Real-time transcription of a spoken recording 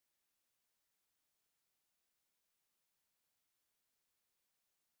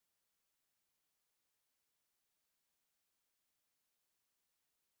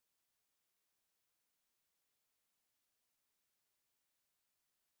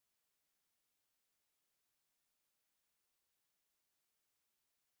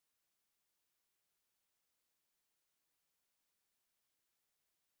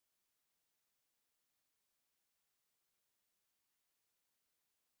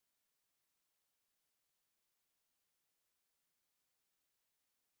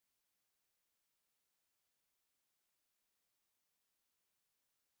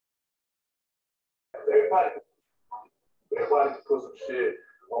everybody can put some shit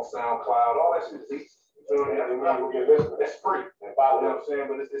on SoundCloud. All that shit is easy. That's free. You know what I'm saying?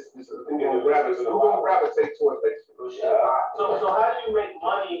 But it's who gonna gravitate towards that? So how do you make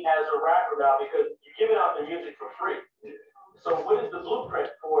money as a rapper now? Because you're giving out the music for free. So what is the blueprint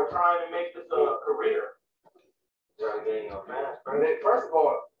for trying to make this a career? First of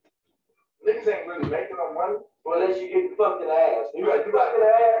all, niggas ain't really making no money unless you get fucked in the ass. You got fucking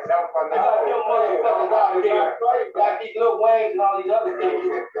ass. That was my nigga. Your motherfuckers out here. Got these little Waynes and all these other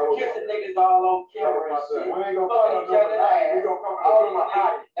niggas kissing niggas all on camera and shit. We ain't gonna fuck each other in the ass. We gonna come out with my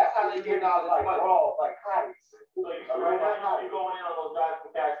hotties. That's how they get all this money. Raw, like hotties. So right now you going in on those guys for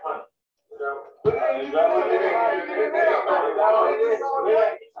cash money.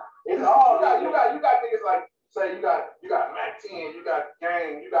 It's all you got niggas like. Say you got Mac 10, you got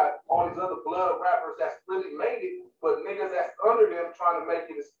Gang, you got all these other blood rappers that's really made it, but niggas that's under them trying to make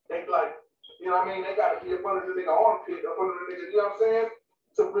it, they like, you know what I mean? They got to be up under the nigga armpit, up under the nigga, you know what I'm saying?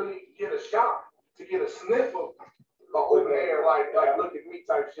 To really get a shot, to get a sniff of open air, like look at me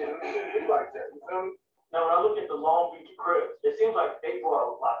type shit, and niggas like that, you feel me? Now when I look at the Long Beach Crips, it seems like they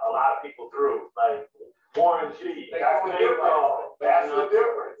brought a lot of people through, like Warren G. That's the difference. That's the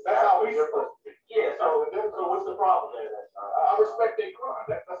difference. That's how we supposed to be. Yeah, so what's the problem there? I respect their grind.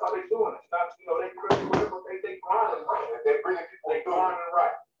 That's how they doing it. It's not, they critical, but they grinding right. They bringing people, they grinding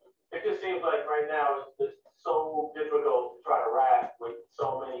right. It just seems like right now it's so difficult to try to rap with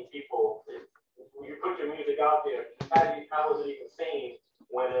so many people. When you put your music out there, how is it even seen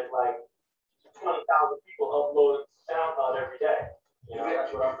when it's like 20,000 people upload SoundCloud every day? You know,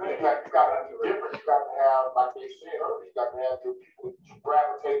 that's what I'm saying. You got to be different. You got to have, like they said earlier, you got to have your people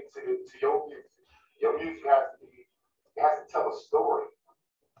gravitate to your music. Your music has to tell a story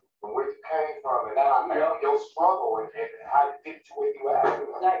from where you came from and your struggle and how you get to where you at.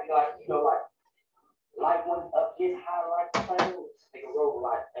 Exactly, like when up his highlight planes, they roll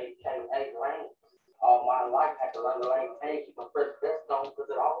like AKA rain. All my life had to learn the lane, keep my first best on because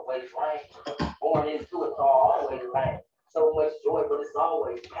it always rains. Born into it, so I always rain. So much joy, but it's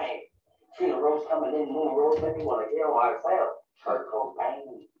always pain. Funerals coming in, moon rolls make me want to get on myself. Church goes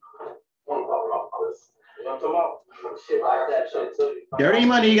bang. Shit like that, shit too. Dirty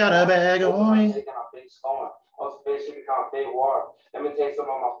money got a bag of money. On space, she become big war. Let me tell you some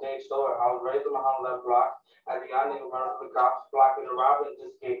of my stage story. I was raised on the 111 block. As a young nigga running from the cops, blocking the robbery,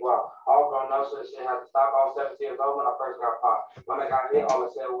 just get wild. All grown up, so this shit had to stop. I was 17 years old when I first got popped. When I got hit, all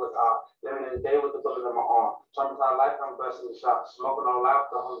I said was, living in the day with the bullet in my arm. Traumatized life, I'm busting the shot. Smoking on loud,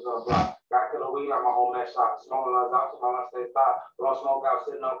 the hoes on block. Got killer weed on my whole man shot. Smoking on out, so my last day thought. Blow smoke out,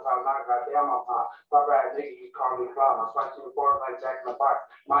 sitting on top, now goddamn my pop. Proper ass nigga, you call me clown. I swiped you before like Jack in the Box.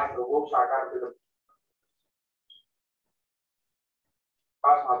 Mike, the whoop shot, gotta be the.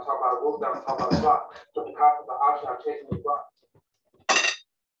 I was talking about a roof, that was talking about a block. Took the cop with the option, I'm chasing the block.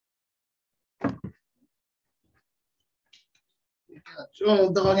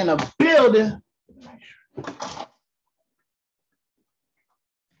 June Dawg in the building.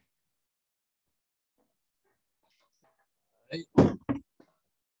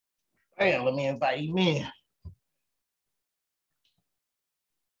 Damn, let me invite him in.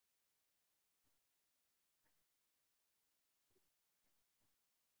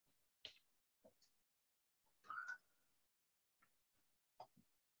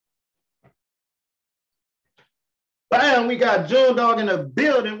 Bam, we got June Dawg in the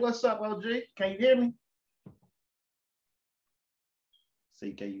building. What's up, OG? Can you hear me?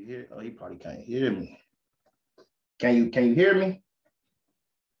 See, can you hear? Oh, he probably can't hear me. Can you hear me?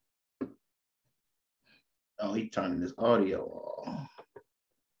 Oh, he turning his audio off.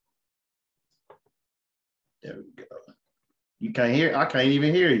 There we go. You can't hear? I can't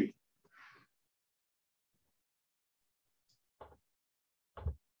even hear you.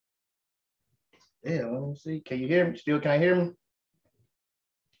 Yeah, let me see. Can you hear me? Still can't hear me?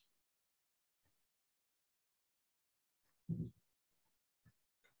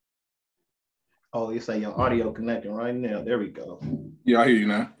 Oh, you say your audio connecting right now. There we go. Yeah, I hear you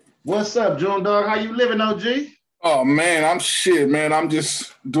now. What's up, June Dawg? How you living, OG? Oh, man, I'm shit, man. I'm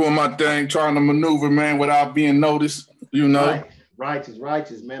just doing my thing, trying to maneuver, man, without being noticed, you know? Right.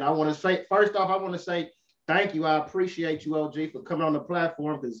 Righteous, man. I want to say, first off, thank you. I appreciate you, OG, for coming on the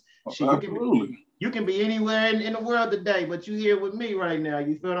platform because you can be anywhere in the world today, but you here with me right now.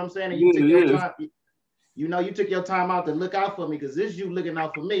 You feel what I'm saying? And you took your time. You know, you took your time out to look out for me because this you looking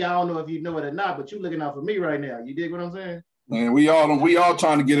out for me. I don't know if you know it or not, but you looking out for me right now. You dig what I'm saying? Man, we all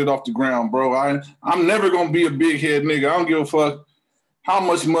trying to get it off the ground, bro. I'm never gonna be a big head nigga. I don't give a fuck how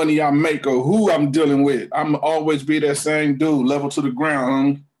much money I make or who I'm dealing with. I'm always be that same dude, level to the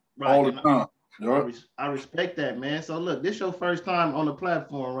ground all the time. I respect that, man. So look, this your first time on the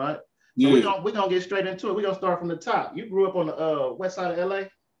platform, right? So Yeah. we're gonna get straight into it. We're gonna start from the top. You grew up on the west side of LA?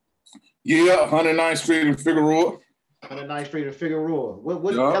 Yeah, 109th Street in Figueroa. 109th Street in Figueroa.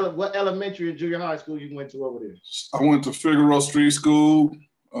 What elementary and junior high school you went to over there? I went to Figueroa Street School.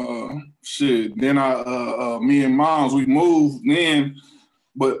 Then me and Moms, we moved then,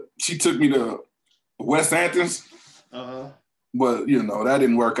 but she took me to West Hamptons. But, that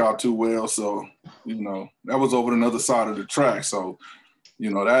didn't work out too well. So, that was over another side of the track. So,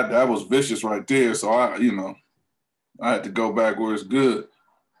 that was vicious right there. So, I had to go back where it's good.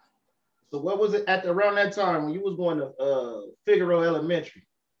 So what was it around that time when you was going to Figueroa Elementary?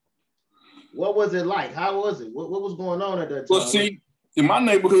 What was it like? How was it? What was going on at that time? Well, see, in my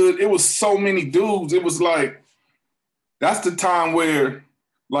neighborhood, it was so many dudes. It was like, that's the time where,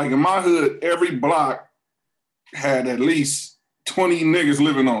 like in my hood, every block had at least 20 niggas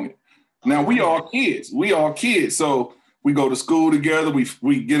living on it. Now we all kids. So we go to school together.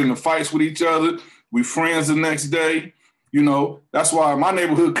 We get into fights with each other. We friends the next day. That's why in my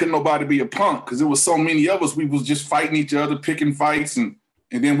neighborhood couldn't nobody be a punk, because there was so many of us. We was just fighting each other, picking fights, and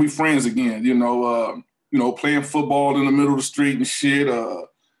then we friends again. Playing football in the middle of the street and shit,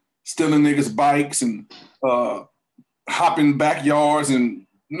 stealing niggas' bikes and hopping backyards and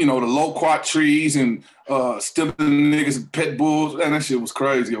the loquat trees and stealing niggas' pet bulls. And that shit was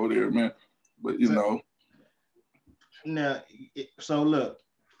crazy over there, man. But Now, so look,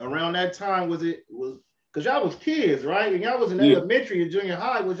 around that time was because y'all was kids, right? And y'all was in elementary and junior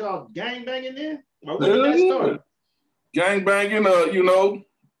high. Was y'all gang banging then? Or when did that start? Gang banging,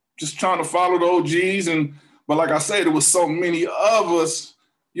 just trying to follow the OGs. But like I said, there was so many of us,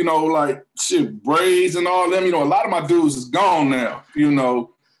 like shit, Braids and all them. A lot of my dudes is gone now,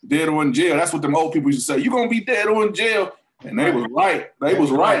 dead or in jail. That's what them old people used to say. You gonna be dead or in jail. And they was right. They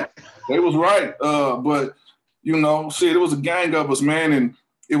was right. But, shit, it was a gang of us, man. And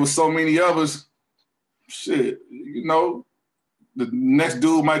it was so many of us. Shit, the next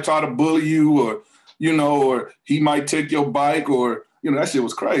dude might try to bully you or he might take your bike or, that shit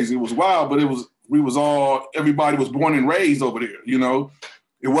was crazy. It was wild, but everybody was born and raised over there,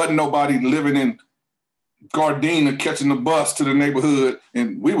 It wasn't nobody living in Gardena catching the bus to the neighborhood,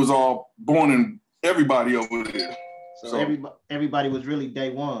 and we was all born in everybody over there. So everybody was really day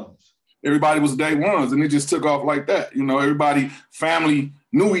ones. Everybody was day ones, and it just took off like that. Everybody, family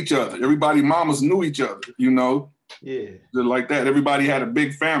knew each other. Everybody, mamas knew each other, Yeah. Just like that. Everybody had a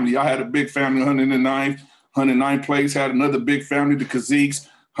big family. I had a big family, 109th Place had another big family, the Kazeeks.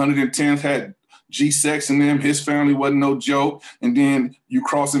 110th had G-Sex and them. His family wasn't no joke. And then you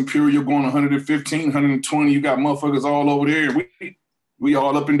cross Imperial going 115, 120, you got motherfuckers all over there. We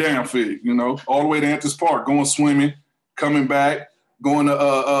all up and down, Fig, all the way to Anthony's Park, going swimming, coming back, going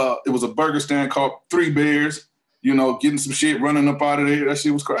to, it was a burger stand called Three Bears, getting some shit, running up out of there. That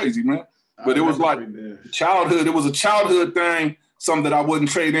shit was crazy, man. But it was like childhood. It was a childhood thing, something that I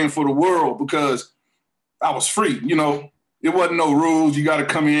wouldn't trade in for the world because I was free, It wasn't no rules. You got to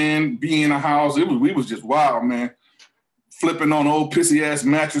come in, be in a house. We was just wild, man. Flipping on old pissy-ass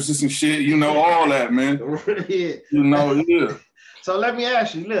mattresses and shit, all that, man. Yeah. So let me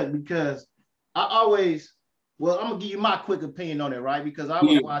ask you, look, because I'm gonna give you my quick opinion on it, right? Because I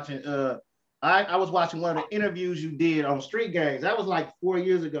was watching, I was watching one of the interviews you did on Street Gangs. That was like 4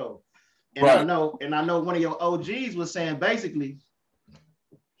 years ago, and right. I know one of your OGs was saying basically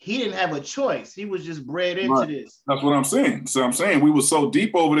he didn't have a choice. He was just bred into this. That's what I'm saying. So I'm saying we was so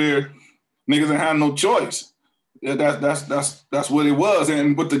deep over there, niggas didn't have no choice. Yeah, that's what it was.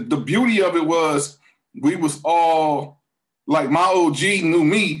 But the beauty of it was we was all. Like my OG knew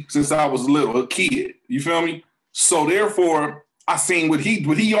me since I was a kid. You feel me? So therefore, I seen what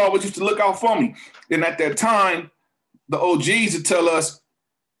he always used to look out for me. And at that time, the OGs would tell us,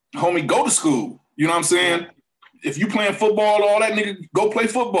 homie, go to school. You know what I'm saying? If you playing football, all that, nigga, go play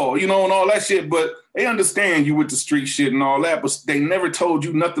football, and all that shit. But they understand you with the street shit and all that, but they never told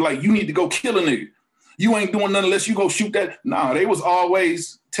you nothing like you need to go kill a nigga. You ain't doing nothing unless you go shoot that. Nah, they was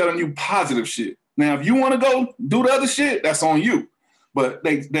always telling you positive shit. Now, if you want to go do the other shit, that's on you. But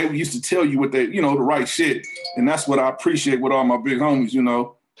they used to tell you what the right shit. And that's what I appreciate with all my big homies,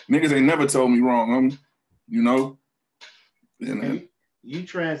 Niggas ain't never told me wrong, And you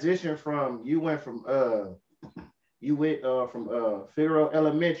transitioned from Figueroa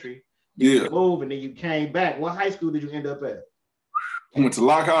Elementary, you moved, and then you came back. What high school did you end up at? I went to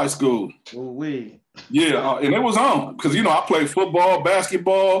Locke High School. Ooh-wee. Yeah, and it was on because I played football,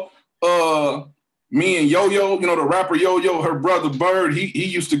 basketball. Me and Yo-Yo, the rapper Yo-Yo, her brother Bird, he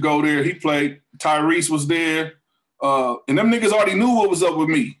used to go there. He played. Tyrese was there. And them niggas already knew what was up with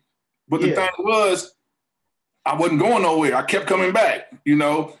me. But the thing was, I wasn't going nowhere. I kept coming back, you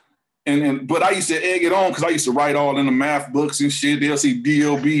know. But I used to egg it on because I used to write all in the math books and shit. They'll see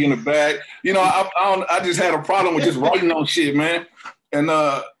DLB in the back. You know, I just had a problem with just writing on shit, man. And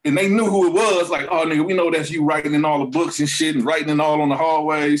they knew who it was. Like, oh, nigga, we know that's you writing in all the books and shit and writing it all on the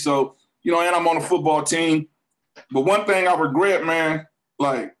hallway. So, you know, and I'm on the football team. But one thing I regret, man,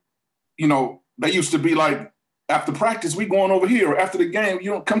 like, you know, they used to be like, after practice, we going over here. Or after the game,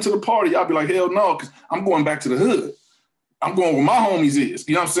 you don't come to the party. I'll be like, hell no, because I'm going back to the hood. I'm going where my homies is.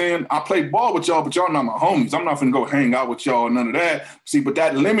 You know what I'm saying? I play ball with y'all, but y'all not my homies. I'm not finna go hang out with y'all, none of that. See, but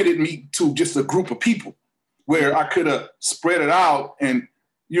that limited me to just a group of people where I could have spread it out and,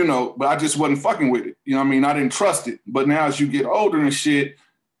 you know, but I just wasn't fucking with it. You know what I mean? I didn't trust it. But now as you get older and shit,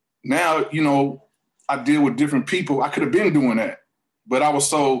 now, you know, I deal with different people. I could have been doing that. But I was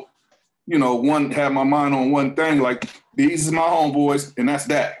so, you know, had my mind on one thing, like, these is my homeboys, and that's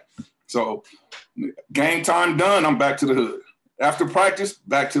that. So game time done, I'm back to the hood. After practice,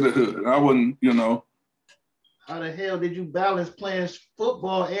 back to the hood. I wouldn't, you know. How the hell did you balance playing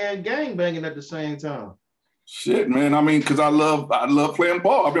football and gangbanging at the same time? Shit, man. I mean, because I love playing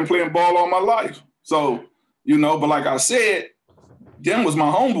ball. I've been playing ball all my life. So, you know, but like I said, them was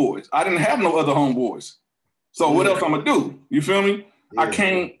my homeboys. I didn't have no other homeboys. So what else I'm gonna do? You feel me? Yeah.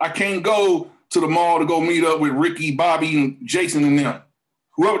 I can't go to the mall to go meet up with Ricky, Bobby, and Jason and them.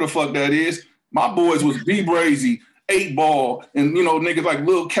 Whoever the fuck that is. My boys was B Brazy, 8 Ball, and you know, niggas like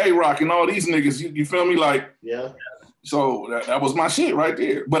Lil K-Rock and all these niggas. You feel me? Like, yeah. So that was my shit right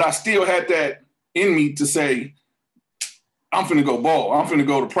there. But I still had that in me to say, I'm finna go ball. I'm finna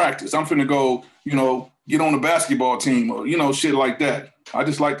go to practice. I'm finna go, you know, get on the basketball team or, you know, shit like that. I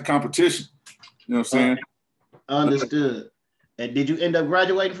just like the competition. You know what I'm saying? Understood. And did you end up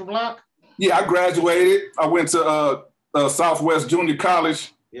graduating from Locke? Yeah, I graduated. I went to Southwest Junior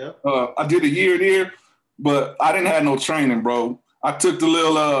College. Yeah. I did a year there, but I didn't have no training, bro. I took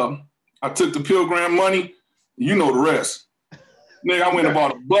the Pilgrim money. You know the rest. Nigga, I went and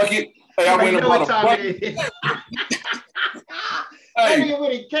bought a bucket. Hey, I went and bought a bucket. Hey,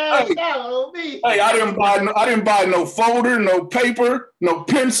 I didn't buy no folder, no paper, no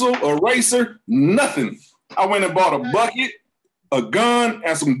pencil, eraser, nothing. I went and bought a bucket, a gun,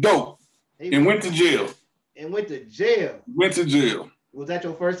 and some dope, and went to jail. Went to jail. Was that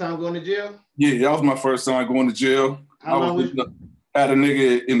your first time going to jail? Yeah, that was my first time going to jail. How long was had a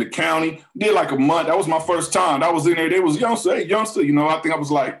nigga in the county. Did like a month. That was my first time. I was in there. They was youngster. You know, I think I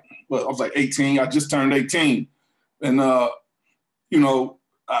was like 18. I just turned 18. And, you know,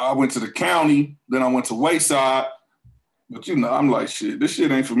 I went to the county. Then I went to Wayside. But, you know, I'm like, shit, this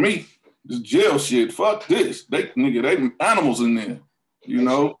shit ain't for me. This jail shit, fuck this. They animals in there, you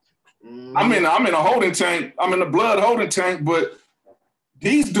know. Mm-hmm. I'm in a holding tank. I'm in a blood holding tank, but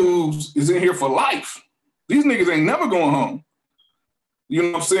these dudes is in here for life. These niggas ain't never going home. You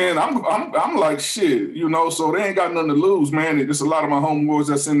know what I'm saying? I'm like, shit, you know, so they ain't got nothing to lose, man. There's a lot of my homeboys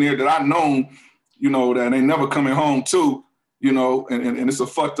that's in there that I known, you know, that ain't never coming home too, you know, and it's a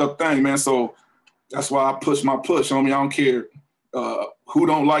fucked up thing, man. So that's why I push my push, homie. I don't care who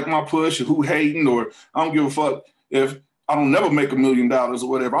don't like my push or who hating, or I don't give a fuck if I don't never make $1 million or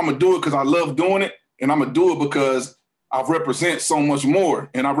whatever. I'm gonna do it because I love doing it, and I'm gonna do it because I represent so much more,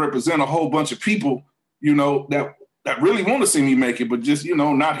 and I represent a whole bunch of people, you know, that really want to see me make it, but just, you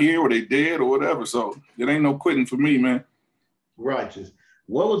know, not here or they dead or whatever. So it ain't no quitting for me, man. Righteous.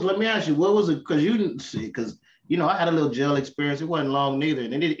 Let me ask you, what was it? Because you didn't see, because, you know, I had a little jail experience. It wasn't long neither.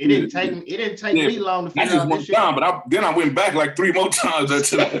 And it didn't take me long to figure out this shit. But then I went back like 3 more times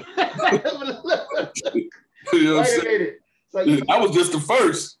after that. You know what I'm saying? So that was just the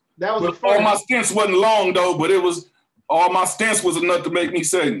first. That was the first. All my stints wasn't long though, but all my stints was enough to make me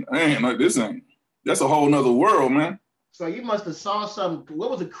say, man, like that's a whole nother world, man. So you must have saw something. What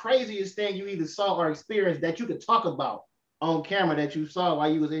was the craziest thing you either saw or experienced that you could talk about on camera that you saw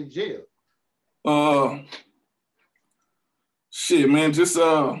while you was in jail? Shit, man, just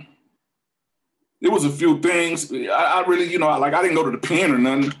it was a few things. I really, you know, like I didn't go to the pen or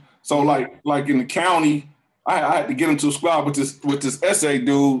nothing. So like in the county, I had to get into a squad with this essay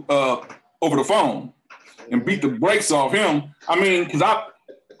dude over the phone and beat the brakes off him. I mean, because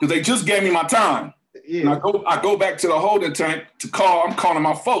they just gave me my time. Yeah. And I go back to the holding tank to call. I'm calling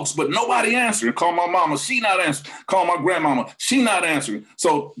my folks, but nobody answering. Call my mama, she not answering. Call my grandmama, she not answering.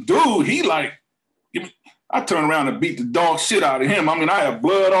 So dude, he like, I turn around and beat the dog shit out of him. I mean, I have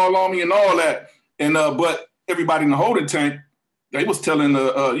blood all on me and all that. And but everybody in the holding tank, they was telling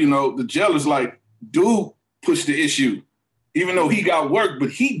the jailers like, dude pushed the issue, even though he got work, but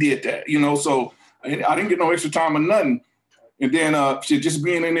he did that, you know. So I didn't get no extra time or nothing. And then shit, just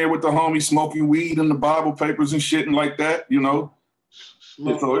being in there with the homies, smoking weed and the Bible papers and shit and like that, you know.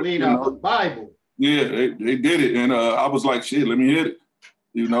 Smoking weed out the Bible. Yeah, they did it. And I was like, shit, let me hit it.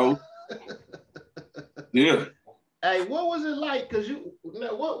 You know. Yeah. Hey, what was it like? Cause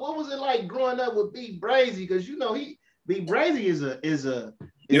what was it like growing up with B Brazy? Cause you know B Brazy is a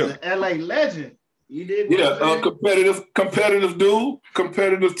LA legend. You did. Competitive dude,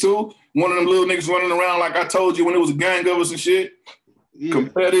 competitive too. One of them little niggas running around like I told you when it was a gang of us and shit. Yeah.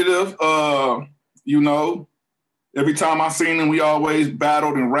 Competitive. You know, every time I seen him, we always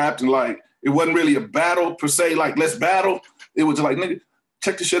battled and rapped, and like it wasn't really a battle per se. Like let's battle. It was just like nigga.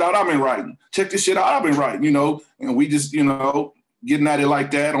 Check the shit out I've been writing. Check the shit out I've been writing, you know? And we just, you know, getting at it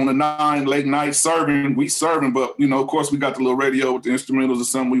like that on the 9 late night serving. We serving, but, you know, of course we got the little radio with the instrumentals or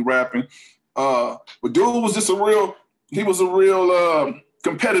something we rapping. But dude was just a real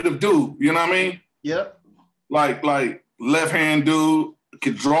competitive dude, you know what I mean? Yep. Like left-hand dude,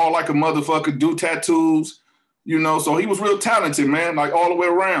 could draw like a motherfucker, do tattoos, you know? So he was real talented, man, like all the way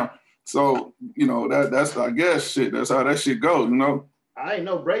around. So, you know, that's I guess shit, that's how that shit goes, you know? I didn't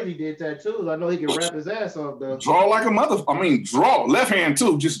know Brady did tattoos. I know he can rap his ass off though. Draw like a draw. Left hand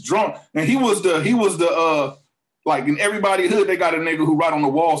too, just draw. And he was the like in everybody hood, they got a nigga who write on the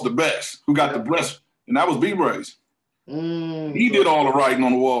walls the best, who got the best, and that was B-Brazy. He did all the writing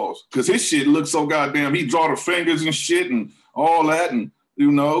on the walls because his shit looked so goddamn. He draw the fingers and shit and all that, and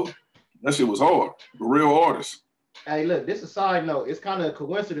you know, that shit was hard. A real artist. Hey, look, this is a side note. It's kind of a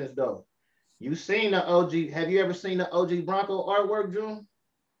coincidence though. You seen the OG? Have you ever seen the OG Bronco artwork, June?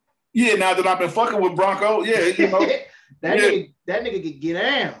 Yeah, now that I've been fucking with Bronco, yeah, you know, that nigga could get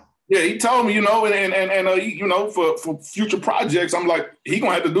down. Yeah, he told me, you know, and you know, for future projects, I'm like, he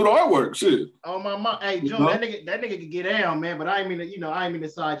gonna have to do the artwork, shit. Oh my mom, hey June, that nigga could get down, man. But I ain't mean to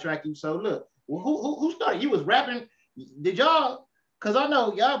sidetrack you. So look, who started? You was rapping? Did y'all? Cause I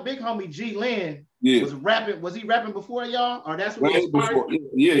know y'all big homie G Lynn. Yeah. Was rapping? Was he rapping before y'all, or that's what he started?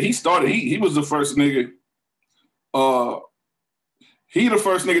 Yeah, he started. He was the first nigga. He the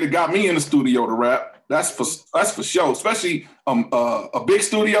first nigga that got me in the studio to rap. That's for sure. Especially a big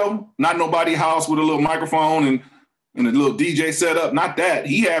studio, not nobody house with a little microphone and a little DJ setup. Not that.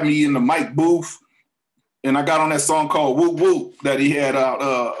 He had me in the mic booth, and I got on that song called Whoop Whoop that he had out.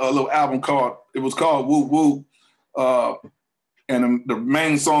 A little album called. It was called Whoop Whoop. And the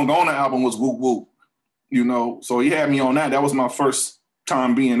main song on the album was Whoop Whoop. You know, so he had me on that. That was my first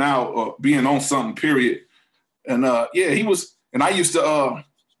time being out or being on something, period. And yeah, he was, and I used to,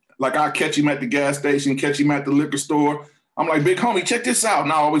 like I'd catch him at the gas station, catch him at the liquor store. I'm like, big homie, check this out.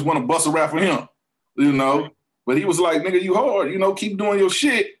 And I always want to bust a rap for him, you know? But he was like, nigga, you hard, you know, keep doing your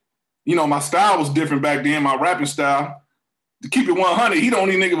shit. You know, my style was different back then, my rapping style. To keep it 100, he the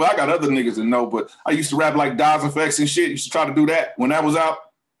only nigga, but I got other niggas that know, but I used to rap like Dawes Effects and shit. Used to try to do that when that was out,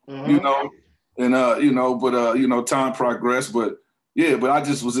 you know? And, you know, but, you know, time progressed. But, yeah, but I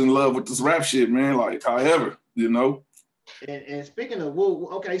just was in love with this rap shit, man, like, however, you know. And speaking of,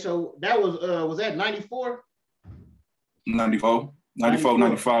 okay, so that was that 94? 94,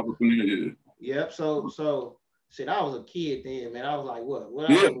 95. Yeah. Yep, so, shit, I was a kid then, man. I was like, what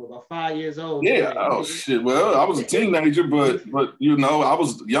I was about 5 years old. Yeah, oh, shit, well, I was a teenager, but, you know, I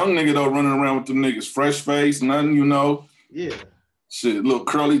was a young nigga, though, running around with them niggas, fresh face, nothing, you know. Yeah. Shit, little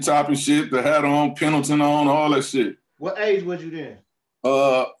curly top and shit, the hat on, Pendleton on, all that shit. What age was you then?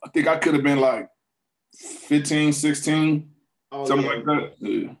 I think I could have been like 15, 16, something like that.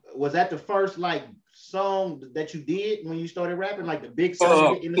 Yeah. Was that the first like song that you did when you started rapping, like the big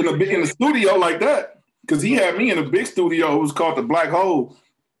song in the studio like that? Because he had me in a big studio. It was called The Black Hole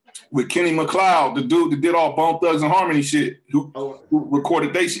with Kenny McLeod, the dude that did all Bone Thugs and Harmony shit, who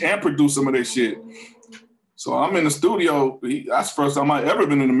recorded they shit and produced some of their shit. So I'm in the studio. That's the first time I ever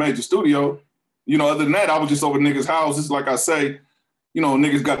been in a major studio. You know, other than that, I was just over niggas' houses. Like I say, you know,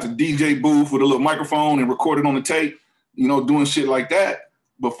 niggas got the DJ booth with a little microphone and recorded on the tape, you know, doing shit like that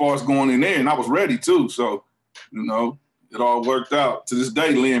before it's going in there. And I was ready too. So, you know, it all worked out. To this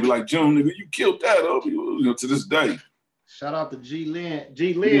day, Lynn be like, June, nigga, you killed that up. You know, to this day. Shout out to G Lynn.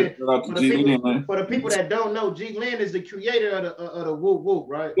 G Lynn. Yeah, shout out to G Lynn, man. For the people that don't know, G Lynn is the creator of the Whoop Whoop,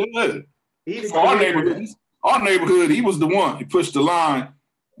 right? Yeah. For our neighborhood, he was the one. He pushed the line,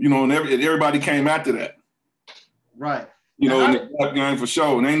 you know, and everybody came after that. Right. You know, in the rap game for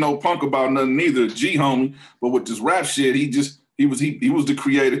sure. And ain't no punk about nothing either, G homie. But with this rap shit, he was the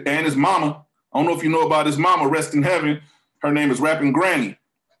creator. And his mama, I don't know if you know about his mama, rest in heaven. Her name is Rapping Granny.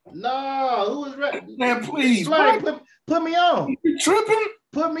 No, who is rapping? Man, please. Put me on. You tripping?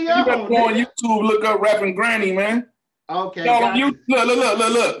 Put me on. You better go on YouTube, look up Rapping Granny, man. Okay.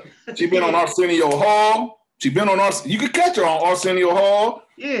 Look. She been on Arsenio Hall. She been on you could catch her on Arsenio Hall.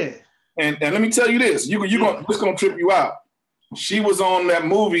 Yeah. And let me tell you this, this gonna trip you out. She was on that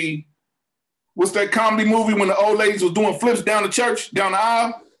movie. What's that comedy movie when the old ladies was doing flips down the church, down the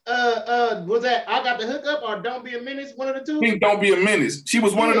aisle? Was that I Got the Hookup or Don't Be a Menace? One of the two? Don't Be a Menace. She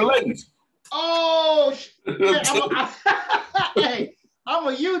was one of the ladies. Oh, hey, I'm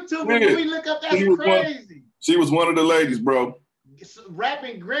a YouTuber. When we look up, that's crazy. She was one of the ladies, bro.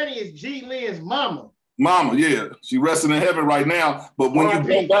 Rapping Granny is G Lynn's mama. Mama, yeah. She resting in heaven right now. But when you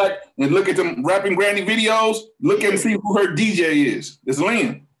go back and look at them Rapping Granny videos, look and see who her DJ is. It's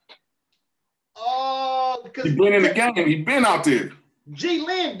Lynn. Oh, because he been in the game. He been out there. G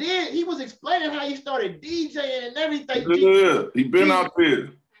Lynn did. He was explaining how he started DJing and everything. Yeah, he been out there.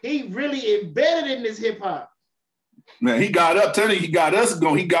 He really embedded in this hip hop. Man, he got up. Tell you, he got us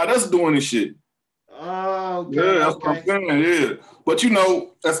going. He got us doing this shit. Oh, okay, yeah, that's what I'm saying. Yeah, but you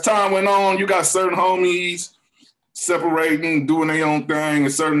know, as time went on, you got certain homies separating, doing their own thing,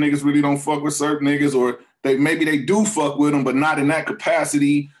 and certain niggas really don't fuck with certain niggas, or maybe they do fuck with them, but not in that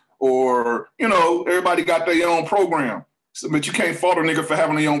capacity. Or you know, everybody got their own program. So, but you can't fault a nigga for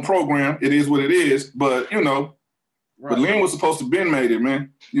having their own program. It is what it is. But you know, right. But Lynn was supposed to been made it,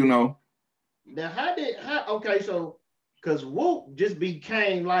 man. You know. Now okay, so because Whoop just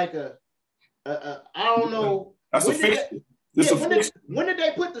became like I don't know. That's a fixture. When did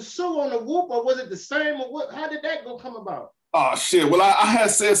they put the Sue on the Whoop, or was it the same? Or what? How did that come about? Oh shit! Well, I had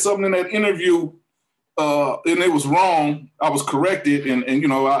said something in that interview, and it was wrong. I was corrected, and you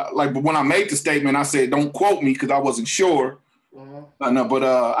know, but when I made the statement, I said, "Don't quote me," because I wasn't sure. I know, but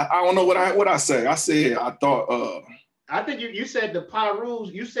I don't know what I say. I said I thought. I think you said the Pyrus.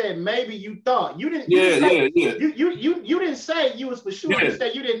 You said maybe you thought you didn't. Yeah. You didn't say you was for sure. Yeah. You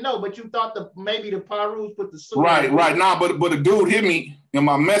said you didn't know, but you thought maybe the Pyrus put the suit. Right. Nah, but the dude hit me, and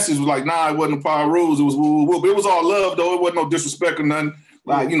my message was like, "Nah, it wasn't the Pyrus. It was woo. It was all love, though. It wasn't no disrespect or nothing."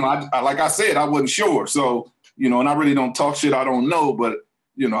 Like you know, I like I said, I wasn't sure. So you know, and I really don't talk shit I don't know, but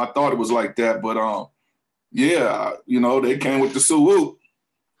you know, I thought it was like that. But yeah, you know, they came with the Sue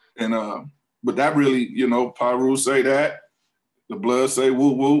and but that really, you know, Pyru say that, the blood say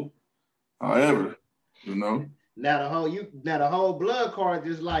whoop whoop. However, you know. Now the whole blood card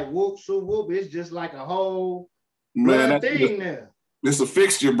just like whoop Sue whoop. It's just like a whole blood thing now. It's a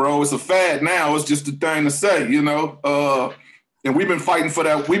fixture, bro. It's a fad now. It's just a thing to say, you know. And we've been fighting for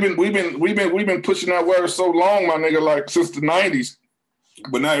that. We've been pushing that word so long, my nigga, like since the 90s.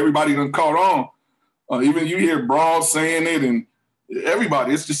 But now everybody done caught on. Even you hear Broad saying it and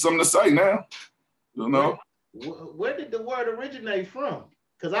everybody, it's just something to say now, you know. Where did the word originate from?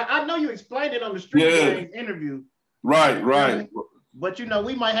 Because I know you explained it on the Street Games interview. Right. But you know,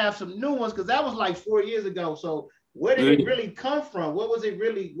 we might have some new ones because that was like 4 years ago. So where did it really come from? What was it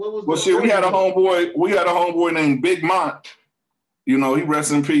really? What was? Well, shit, we had a homeboy named Big Mont. You know, he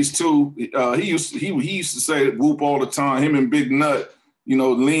rests in peace too. He used to say whoop all the time. Him and Big Nut. You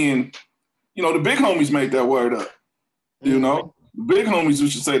know, Lynn. You know, the big homies made that word up. You know. Big homies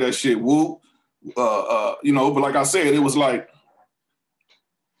used to say that shit, whoop. You know, but like I said, it was like,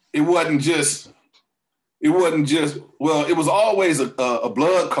 it wasn't just, well, it was always a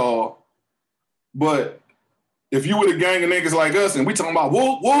blood call. But if you were the gang of niggas like us and we talking about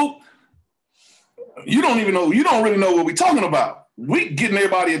whoop, whoop, you don't really know what we talking about. We getting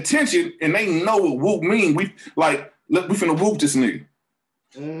everybody attention and they know what whoop mean. We finna whoop this nigga.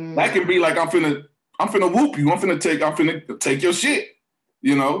 That can be like, I'm finna whoop you. I'm finna take your shit,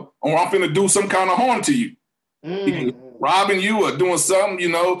 you know, or I'm finna do some kind of harm to you. Either robbing you or doing something, you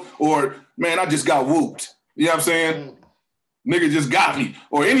know, or man, I just got whooped. You know what I'm saying? Nigga just got me,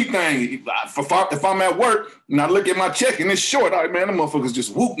 or anything. If I'm at work and I look at my check and it's short, all right, man, them motherfuckers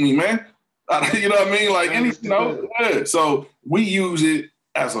just whoop me, man. You know what I mean? Like you know, yeah. So we use it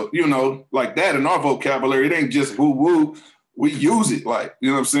as a, you know, like that in our vocabulary. It ain't just whoop whoop. We use it like, you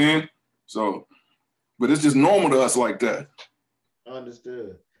know what I'm saying? So. But it's just normal to us like that.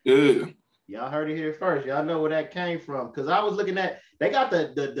 Understood. Yeah. Y'all heard it here first. Y'all know where that came from. Because I was looking at, they got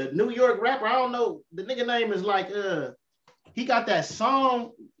the New York rapper. I don't know. The nigga name is like, he got that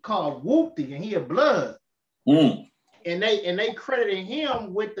song called Whoopty and he a blood. And they credited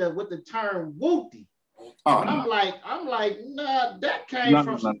him with the term Whoopty. Oh, I'm like, nah, that came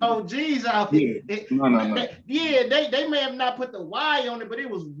from some OGs out here. No. Yeah, they may have not put the Y on it, but it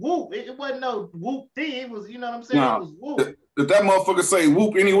was whoop. It wasn't no whoop thing. It was, you know what I'm saying? It was whoop. If that motherfucker say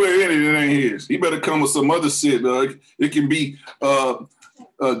whoop anywhere in it, it ain't his. He better come with some other shit. It can be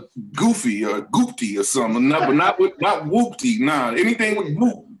goofy or goopty or something, but not whoopty. Nah, anything with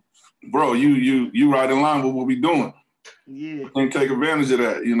whoop, bro. You right in line with what we doing. Yeah, can't take advantage of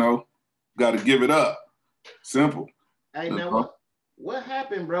that. You know, got to give it up. Simple. Hey, now what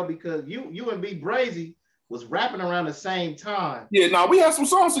happened, bro? Because you and B Brazy was rapping around the same time. Yeah, no, we had some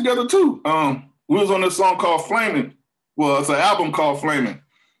songs together too. We was on this song called Flaming. Well, it's an album called Flaming.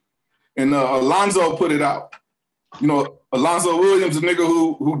 And Alonzo put it out. You know, Alonzo Williams, a nigga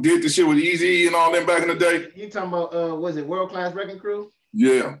who did the shit with Eazy and all them back in the day. You talking about was it World Class Wrecking Crew?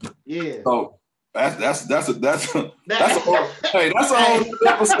 Yeah. Yeah. So that's a whole other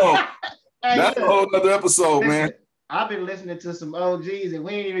episode. That's a whole other episode, man. I've been listening to some OGs and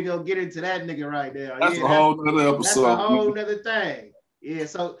we ain't even gonna get into that nigga right there. That's a whole other episode. That's a whole other thing. Yeah,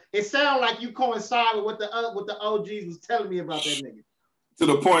 so it sounds like you coincide with what the OGs was telling me about that nigga. To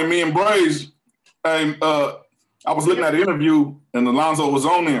the point, me and Braze, I was looking at the interview and Alonzo was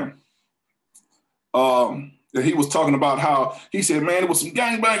on there. And he was talking about how he said, man, it was some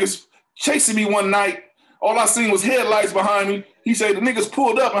gangbangers chasing me one night. All I seen was headlights behind me. He said the niggas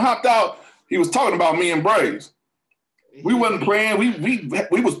pulled up and hopped out. He was talking about me and Braze. We wasn't playing.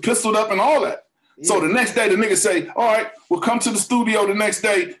 We was pistoled up and all that. Yeah. So the next day, the niggas say, all right, we'll come to the studio the next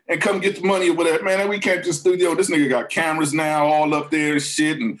day and come get the money or whatever. Man, we came to the studio. This nigga got cameras now all up there and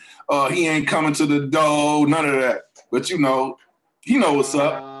shit. And he ain't coming to the door, none of that. But you know, he know what's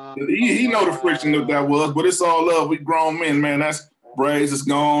up. He know the friction that was, but it's all love. We grown men, man. That's Braze is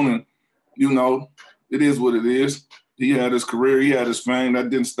gone. And you know, it is what it is. He had his career. He had his fame. That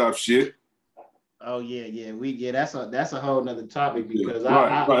didn't stop shit. Oh yeah. That's a whole nother topic because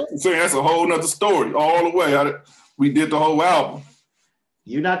right. I'm saying that's a whole nother story all the way. We did the whole album.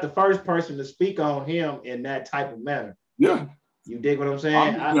 You're not the first person to speak on him in that type of manner. Yeah. You dig what I'm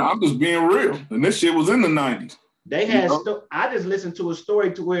saying? I'm just being real. And this shit was in the 90s. They had I just listened to a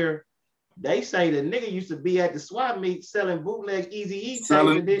story to where they say the nigga used to be at the swap meet selling bootleg Eazy-E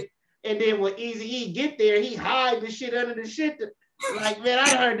tapes, and then when Eazy-E get there, he hide the shit under the shit. Like, man, I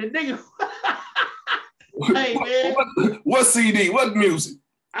heard the nigga. Hey, man. What CD? What music?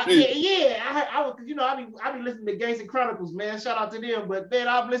 I be listening to Gangsta Chronicles, man. Shout out to them. But man,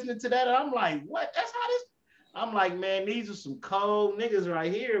 I'm listening to that and I'm like, what? That's how this. I'm like, man, these are some cold niggas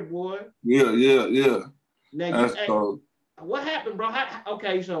right here, boy. Yeah. Now, cold. What happened, bro?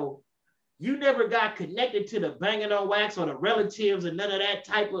 Okay, so you never got connected to the Banging on Wax or the relatives and none of that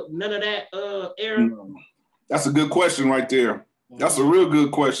era? No. That's a good question right there. That's a real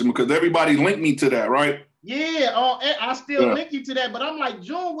good question because everybody linked me to that, right? Yeah, I still link you to that, but I'm like,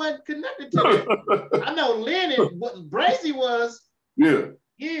 June wasn't connected to that. I know Lynn and what Brazy was. Yeah.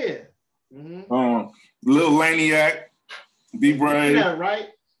 Mm-hmm. Lil Laniac, B Brazy. Peanut, right?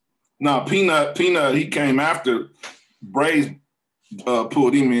 No, Peanut, he came after Brazy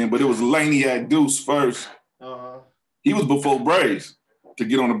pulled him in, but it was Laniac Deuce first. He was before Brazy to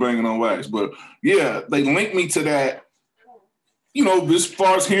get on the Banging on Wax. But yeah, they linked me to that. You know, as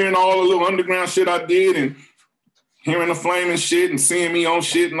far as hearing all the little underground shit I did and hearing the flaming shit and seeing me on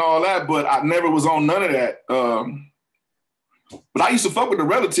shit and all that, but I never was on none of that. But I used to fuck with the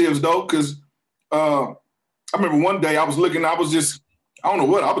relatives though, because I remember one day I was looking out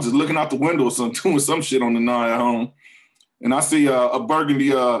the window or something, doing some shit on the 9 at home. And I see a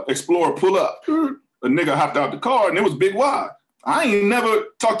Burgundy Explorer pull up. A nigga hopped out the car and it was Big Y. I ain't never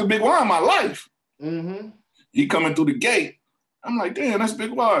talked to Big Y in my life. Mm-hmm. He coming through the gate. I'm like, damn, that's Big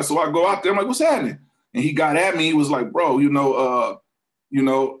Y. So I go out there, I'm like, what's happening? And he got at me. He was like, bro,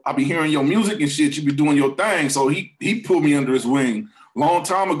 I be hearing your music and shit. You be doing your thing. So he pulled me under his wing a long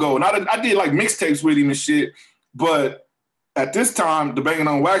time ago. And I did like mixtapes with him and shit. But at this time, the Banging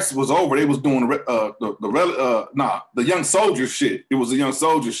on Wax was over. They was doing the Young Soldier shit. It was the Young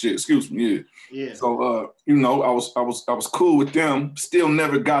Soldier shit. Excuse me. Yeah. So I was cool with them. Still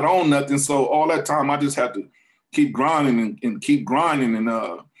never got on nothing. So all that time, I just had to keep grinding and keep grinding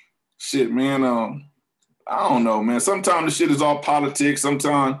and shit, man. I don't know, man. Sometimes the shit is all politics.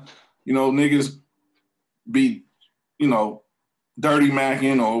 Sometimes, niggas be, dirty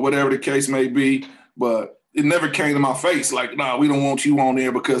macking or whatever the case may be. But it never came to my face like, nah, we don't want you on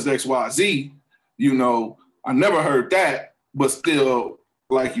there because X, Y, Z. I never heard that. But still,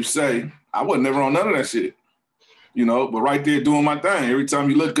 like you say, I wasn't never on none of that shit. But right there doing my thing. Every time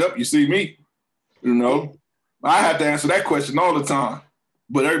you look up, you see me. I had to answer that question all the time.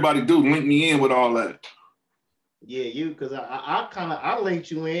 But everybody do link me in with all that. Yeah, because I linked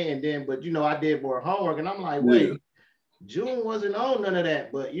you in and then, but I did more homework and I'm like, wait, June wasn't on none of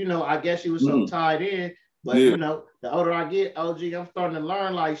that. But I guess she was so tied in. But the older I get, OG, I'm starting to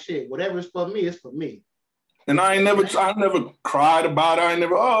learn like shit. Whatever's for me, it's for me. And I never cried about it. I ain't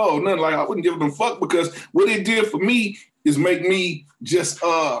never, nothing like I wouldn't give them a fuck because what it did for me is make me just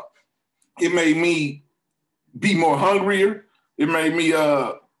it made me be more hungrier. It made me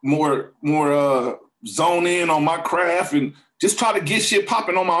more zone in on my craft and just try to get shit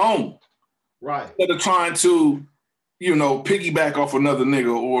popping on my own. Right. Instead of trying to, you know, piggyback off another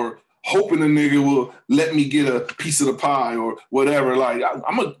nigga or hoping a nigga will let me get a piece of the pie or whatever. Like,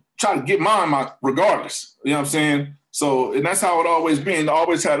 I'm going to try to get mine regardless. You know what I'm saying? So, and that's how it always been. I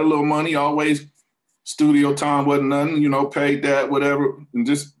always had a little money, always studio time wasn't nothing, you know, paid that, whatever, and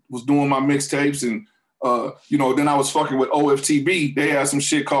just was doing my mixtapes. And, you know, then I was fucking with OFTB. They had some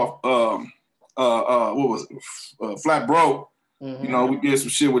shit called, what was it? Flat Bro. Mm-hmm. You know, we did some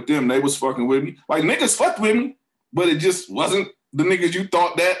shit with them. They was fucking with me. Like, niggas fucked with me, but it just wasn't the niggas you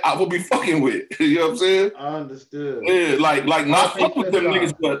thought that I would be fucking with. You know what I'm saying? I understood. Yeah, like not fuck with them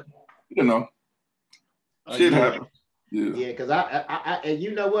niggas, but, you know, shit happens. Yeah, because I and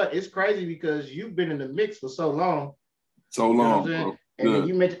you know what? It's crazy because you've been in the mix for so long. So long, bro. And then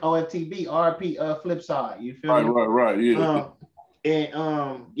you mentioned OFTB, RP, Flip Side. You feel me? Right, yeah.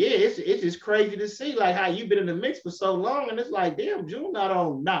 Yeah, it's just crazy to see like how you've been in the mix for so long, and it's like, damn, June not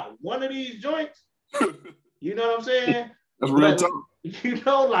on not one of these joints. You know what I'm saying? That's real talk. You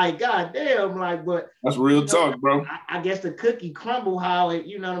know, like, goddamn, like, but that's real talk, bro. I guess the cookie crumble how it,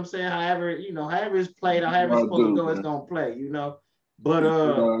 you know what I'm saying? However it's played, however it's supposed to go, it's gonna play, you know. But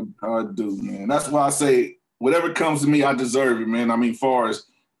I do, man. That's why I say whatever comes to me, I deserve it, man. I mean, far as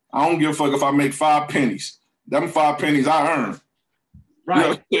I don't give a fuck if I make 5 pennies. Them 5 pennies I earn.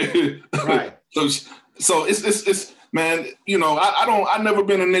 Right. You know? Right. So it's man, you know, I never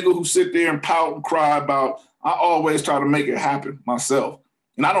been a nigga who sit there and pout and cry about. I always try to make it happen myself.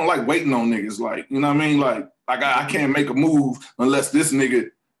 And I don't like waiting on niggas, like, you know what I mean? Like I can't make a move unless this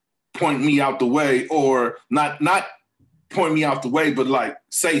nigga point me out the way, or not point me out the way, but like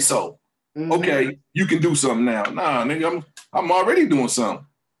say so. Mm-hmm. Okay, you can do something now. Nah, nigga, I'm already doing something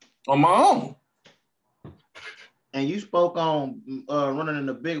on my own. And you spoke on running in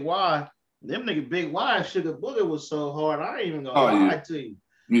the Big Y. Them nigga Big Y Sugar Booger was so hard. I ain't even gonna lie to you.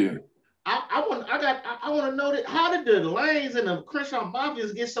 Yeah. I want to know that how did the lanes and the Crenshaw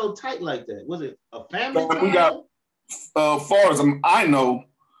Mafias get so tight like that? Was it a family? We got, far as I know,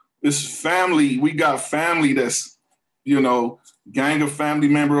 it's family. We got family that's, you know, gang of family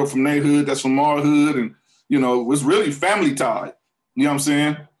member from their hood, that's from our hood, and you know, it's really family tied. You know what I'm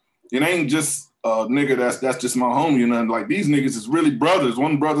saying? It ain't just a nigga that's just my homie, you know. Like these niggas is really brothers.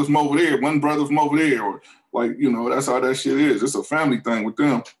 One brother's from over there, one brother's from over there, or like, you know, that's how that shit is. It's a family thing with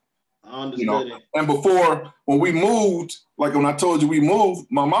them. I understood, you know? It. And before, when we moved, like when I told you we moved,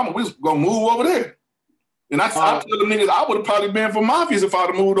 my mama was gonna move over there. And I told the niggas I would have probably been for Mafias if I'd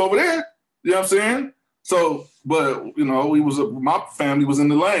have moved over there. You know what I'm saying? So, but you know, my family was in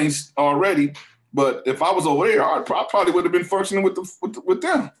the lanes already. But if I was over there, I probably would have been functioning with them.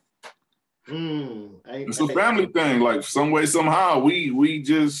 It's a family thing. Like some way, somehow,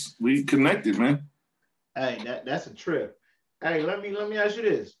 we connected, man. Hey, that's a trip. Hey, let me ask you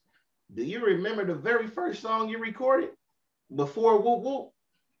this. Do you remember the very first song you recorded before Whoop Whoop?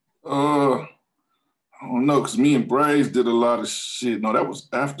 I don't know, because me and Braves did a lot of shit. No, that was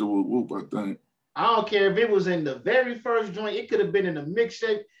after Whoop Whoop, I think. I don't care if it was in the very first joint. It could have been in the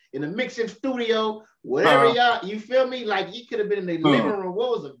mixtape studio, whatever y'all, you feel me? Like it could have been in the living room. What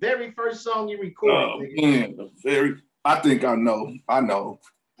was the very first song you recorded? Man, I think I know. I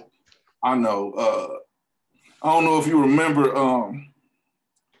don't know if you remember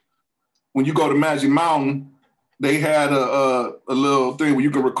when you go to Magic Mountain, they had a little thing where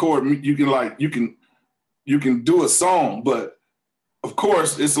you can record. You can do a song, but of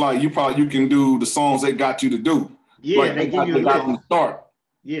course it's like you can do the songs they got you to do. Yeah, like they give you a list. To start.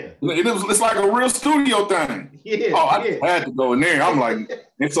 Yeah, it's like a real studio thing. Yeah, I just had to go in there. I'm like,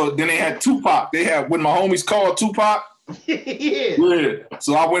 and so then they had Tupac. They had when my homies called Tupac. Yeah.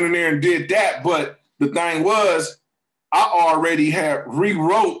 So I went in there and did that, but the thing was, I already had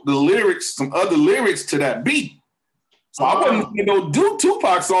rewrote the lyrics, some other lyrics to that beat. So I wasn't gonna go do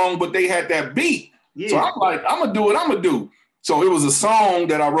Tupac song, but they had that beat. Yeah. So I'm like, I'm gonna do what I'm gonna do. So it was a song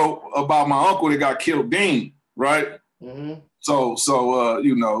that I wrote about my uncle that got killed, Dean, right? Mm-hmm. So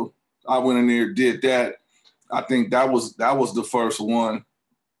you know, I went in there, did that. I think that was the first one.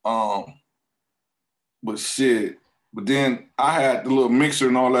 But shit. But then I had the little mixer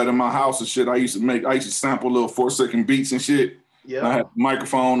and all that in my house and shit. I used to sample little 4-second beats and shit. Yeah. I had the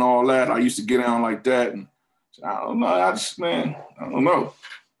microphone, all that. I used to get on like that. And I don't know. I don't know.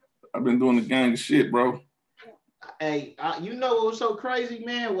 I've been doing the gang of shit, bro. Hey, you know what was so crazy,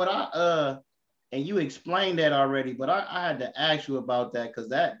 man? And you explained that already, but I had to ask you about that because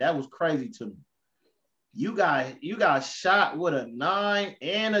that was crazy to me. You got shot with a 9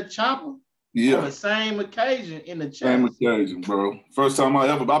 and a chopper? Yeah. On the same occasion in the chest. Same occasion, bro. First time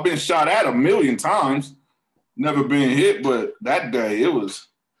I've been shot at 1,000,000 times. Never been hit, but that day it was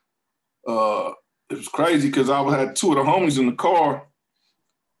crazy because I had two of the homies in the car,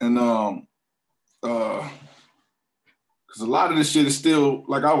 and because a lot of this shit is still,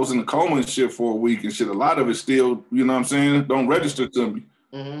 like, I was in a coma and shit for a week and shit. A lot of it still, you know what I'm saying, don't register to me.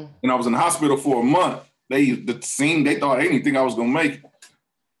 Mm-hmm. And I was in the hospital for a month. They thought they didn't think I was gonna make it.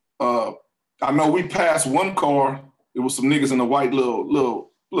 I know we passed one car. It was some niggas in a white little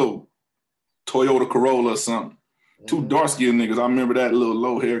Toyota Corolla or something. Mm-hmm. Two dark-skinned niggas. I remember that little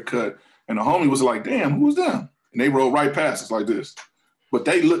low haircut. And the homie was like, damn, who's them? And they rolled right past us like this. But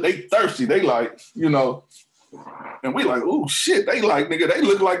they thirsty. They like, you know, and we like, oh shit, they like, nigga, they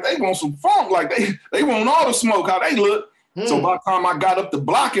look like they want some funk. Like they want all the smoke, how they look. So by the time I got up the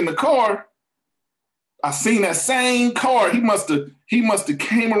block in the car, I seen that same car. He must have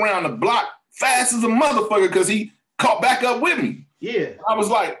came around the block fast as a motherfucker because he caught back up with me. Yeah. I was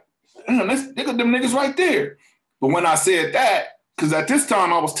like, damn, look at them niggas right there. But when I said that, because at this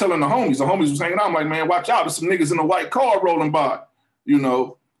time I was telling the homies was hanging out. I'm like, man, watch out. There's some niggas in a white car rolling by, you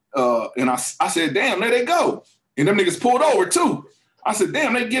know. And I said, damn, there they go. And them niggas pulled over too. I said,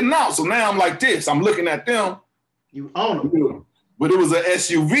 damn, they getting out. So now I'm like this. I'm looking at them. You own them. But it was an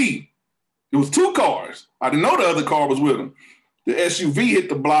SUV. It was two cars. I didn't know the other car was with them. The SUV hit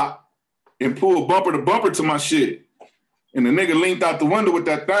the block and pulled bumper to bumper to my shit. And the nigga leaned out the window with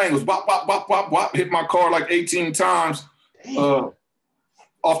that thing. It was bop, bop, bop, bop, bop. Hit my car like 18 times.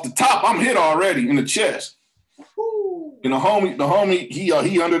 Off the top, I'm hit already in the chest. And the homie,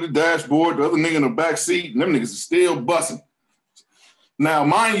 he under the dashboard, the other nigga in the back seat, and them niggas are still busting. Now,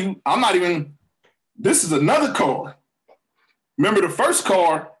 mind you, this is another car. Remember the first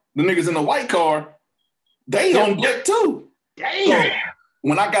car, the niggas in the white car, they on deck too. Damn. So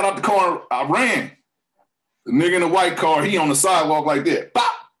when I got out the car, I ran. The nigga in the white car, he on the sidewalk like that,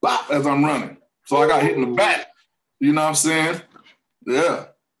 bop, bop, as I'm running. So I got hit in the back. You know what I'm saying? Yeah.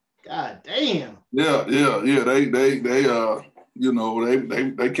 God damn. Yeah. They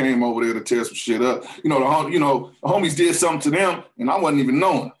came over there to tear some shit up. The homies did something to them, and I wasn't even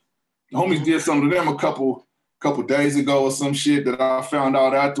knowing. The homies did something to them a couple days ago or some shit that I found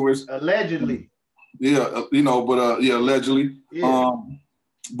out afterwards. Allegedly. Yeah, allegedly. Yeah.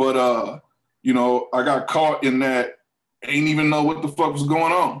 I got caught in that. Ain't even know what the fuck was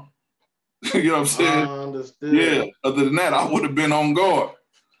going on. You know what I'm saying? I understood. Yeah. Other than that, I would have been on guard.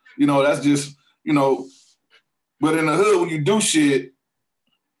 That's just, but in the hood, when you do shit,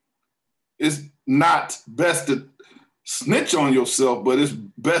 it's not best to snitch on yourself, but it's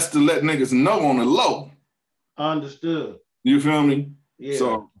best to let niggas know on the low. Understood. You feel me? Yeah.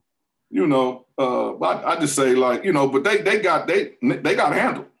 So, I just say like, but they got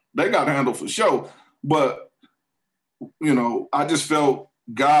handled. They got handled for sure. But, I just felt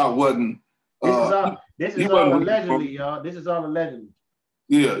God wasn't. This is all allegedly, y'all. This is all allegedly.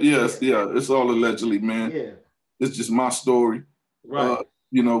 Yeah. It's all allegedly, man. Yeah. It's just my story. Right.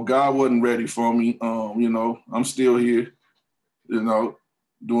 God wasn't ready for me. I'm still here,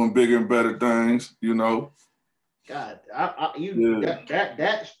 doing bigger and better things, God,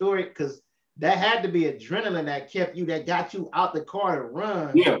 that story, because that had to be adrenaline that got you out the car to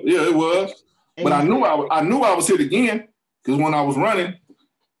run. Yeah, it was. And but I knew I was hit again, because when I was running,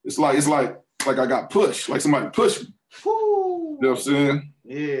 it's like I got pushed, like somebody pushed me. Woo. You know what I'm saying?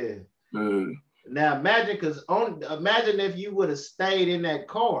 Yeah. Now imagine if you would have stayed in that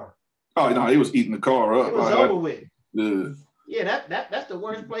car. Oh no, he was eating the car up. It was over with. Yeah. Yeah, that's the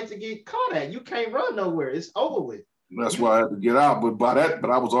worst place to get caught at. You can't run nowhere. It's over with. That's why I had to get out. But it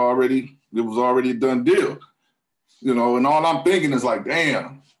was already a done deal. And all I'm thinking is like,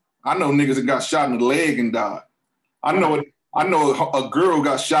 damn, I know niggas that got shot in the leg and died. I know a girl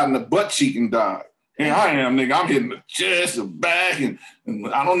got shot in the butt cheek and died. And I am, nigga, I'm hitting the chest, the back, and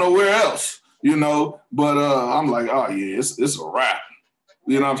I don't know where else, But I'm like, oh yeah, it's a wrap.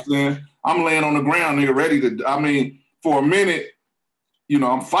 You know what I'm saying? I'm laying on the ground, nigga, ready to, for a minute,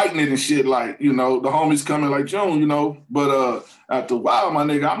 I'm fighting it and shit, like, the homies coming like, June, but after a while, my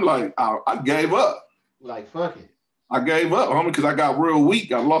nigga, I'm like, I gave up. Like, fuck it. I gave up, homie, because I got real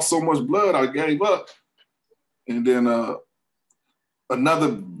weak. I lost so much blood, I gave up. And then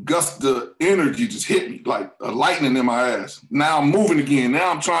another gust of energy just hit me, like a lightning in my ass. Now I'm moving again. Now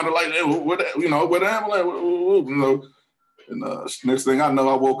I'm trying to and next thing I know,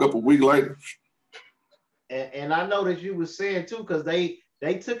 I woke up a week later. And I know that you were saying too, because they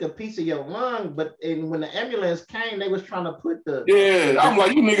took a piece of your lung, but when the ambulance came, they was trying to put the... Yeah, I'm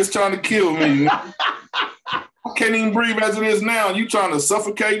like, you niggas trying to kill me. I can't even breathe as it is now. You trying to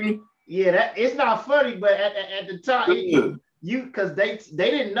suffocate me? Yeah, that it's not funny, but at the time, because they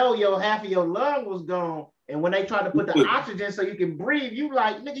didn't know half of your lung was gone. And when they try to put the oxygen so you can breathe, you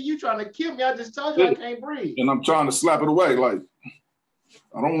like, nigga, you trying to kill me. I just told you I can't breathe. And I'm trying to slap it away. Like,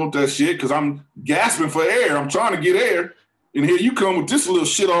 I don't want that shit because I'm gasping for air. I'm trying to get air. And here you come with this little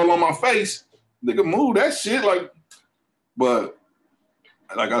shit all on my face. Nigga, move that shit. Like, but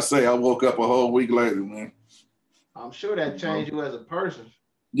like I say, I woke up a whole week later, man. I'm sure that changed you as a person.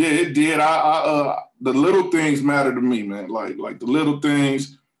 Yeah, it did. The little things matter to me, man. Like the little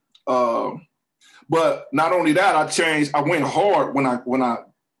things. But not only that, I changed. I went hard when I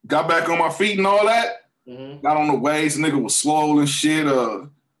got back on my feet and all that. Mm-hmm. Got on the weights, nigga was swole and shit.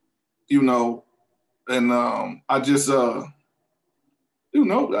 You know, and I just you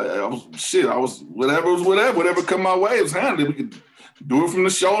know, I was whatever come my way, it was handled. We could do it from the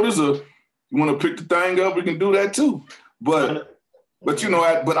shoulders, or you want to pick the thing up, we can do that too. But you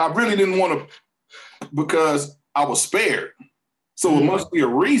know, but I really didn't want to because I was spared. So it must be a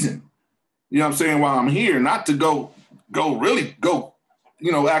reason. You know what I'm saying? Why I'm here, not to go,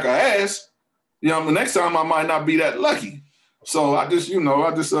 you know, act a ass. You know, the next time I might not be that lucky. So I just, man,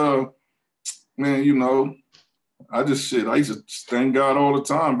 you know, I used to thank God all the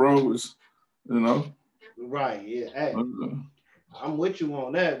time, bro. It's, you know. Right, yeah. Hey, I'm with you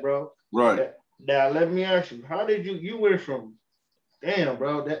on that, bro. Right. Now, let me ask you, how did you went from, damn,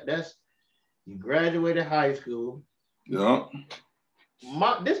 bro, that's, you graduated high school. Yeah.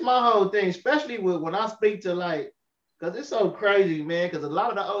 This my whole thing, especially when I speak to like, because it's so crazy, man, because a lot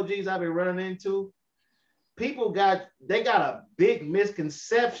of the OGs I've been running into, people got a big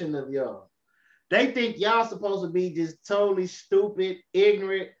misconception of y'all. They think y'all supposed to be just totally stupid,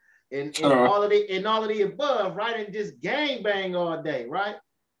 ignorant, and all of the above, right? And just gang bang all day, right?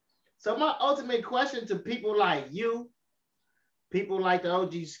 So my ultimate question to people like you, people like the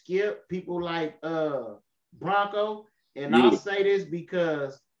OG Skip, people like Bronco, and I'll say this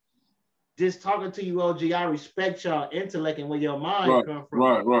because just talking to you, OG, I respect y'all intellect and where your mind come from.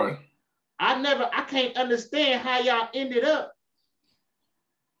 Right. I can't understand how y'all ended up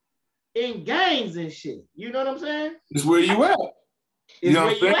in gangs and shit. You know what I'm saying? It's where you at. You know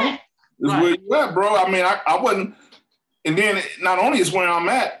what I'm saying? It's where you at, bro. I mean, I wasn't, and then not only is where I'm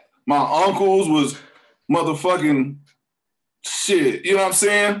at, my uncles was motherfucking shit. You know what I'm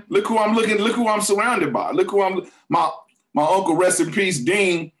saying? Look who I'm surrounded by. Look who my uncle, rest in peace,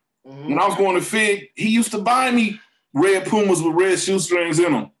 Dean. When I was going to Fig, he used to buy me red Pumas with red shoestrings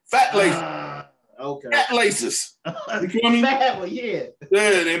in them. Fat laces. Okay. Fat laces. You feel me? Yeah.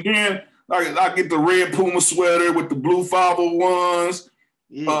 Yeah, and then I get the red Puma sweater with the blue 501s.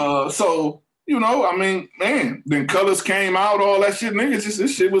 Yeah. So, you know, I mean, man, then colors came out, all that shit. Niggas,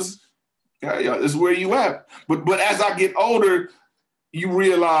 this shit was, yeah, it's where you at. But as I get older, you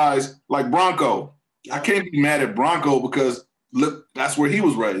realize, like Bronco, I can't be mad at Bronco because look, that's where he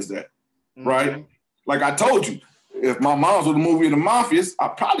was raised at, right? Like I told you, if my moms would have moved me to Mafias, I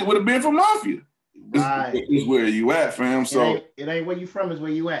probably would have been from Mafia. Right. It's where you at, fam. So it ain't where you from, it's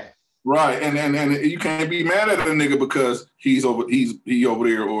where you at. Right, and you can't be mad at a nigga because he over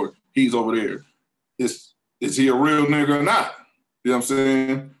there or he's over there. Is he a real nigga or not? You know what I'm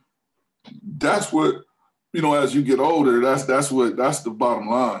saying? That's what, you know, as you get older, that's the bottom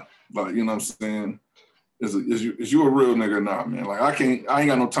line. Like, you know what I'm saying? Is you a real nigga or not, man? Like I ain't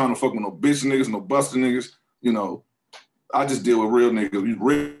got no time to fuck with no bitch niggas, no buster niggas. You know, I just deal with real niggas. You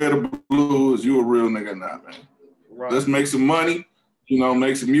red or blue, is you a real nigga or not, man? Right. Let's make some money, you know,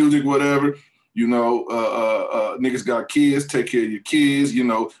 make some music, whatever. You know, niggas got kids, take care of your kids, you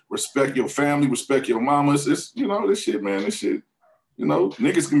know, respect your family, respect your mamas. It's, you know, this shit, man, this shit. You know,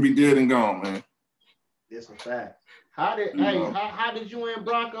 niggas can be dead and gone, man. That's a fact. How did you and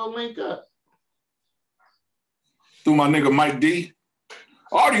Bronco link up? Through my nigga Mike D.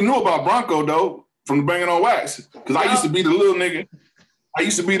 I already knew about Bronco though from the Banging on Wax because I used to be the little nigga.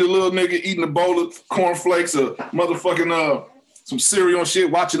 Eating a bowl of cornflakes or motherfucking some cereal and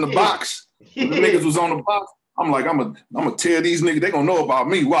shit, watching the box. When the niggas was on the box, I'm like, I'm gonna tell these niggas they gonna know about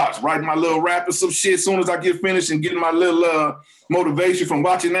me. Watch, writing my little rap or some shit. As soon as I get finished and getting my little motivation from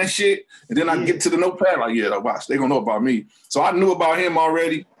watching that shit, and then I get to the notepad, like, yeah, watch, they gonna know about me. So I knew about him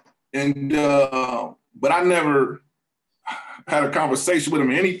already, and but I never had a conversation with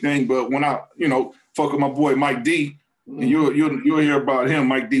him or anything, but when I, you know, fuck with my boy Mike D, and you'll hear about him,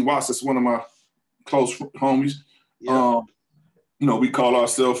 Mike D. Watts, that's one of my close homies. Yeah. You know, we call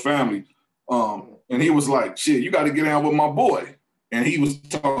ourselves family. And he was like, shit, you got to get down with my boy. And he was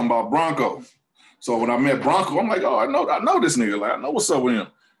talking about Bronco. So when I met Bronco, I'm like, oh, I know this nigga. Like, I know what's up with him.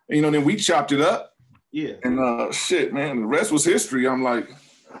 And, you know, then we chopped it up. Yeah. And shit, man, the rest was history. I'm like,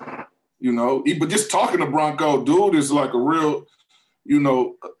 You know, but just talking to Bronco, dude is like a real, you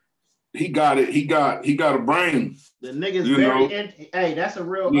know, he got it. He got a brain. The nigga's very, hey, that's a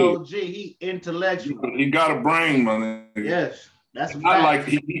real OG. He intellectual. He got a brain, man. Yes, that's not like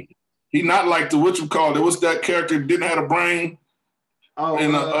he not like the what you call it. What's that character didn't have a brain? Oh,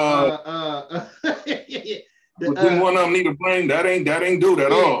 didn't one of them need a brain? That ain't dude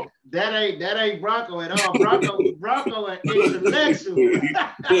at all. That ain't Bronco at all. Bronco an intellectual. Yeah,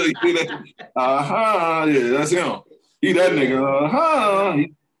 that's him. He that nigga.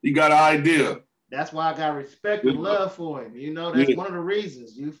 He got an idea. That's why I got respect and love for him. You know, that's one of the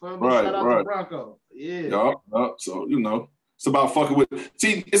reasons. You feel me? Shout out to Bronco. Yeah. So you know, it's about fucking with.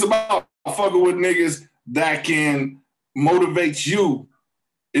 See, it's about fucking with niggas that can motivate you.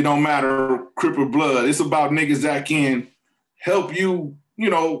 It don't matter Crip or Blood. It's about niggas that can help you. You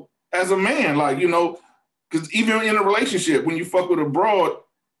know, as a man, like, you know, because even in a relationship, when you fuck with a broad,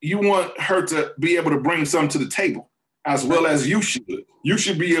 you want her to be able to bring something to the table, as well as you should. You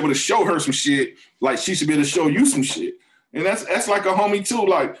should be able to show her some shit, like she should be able to show you some shit. And that's like a homie too.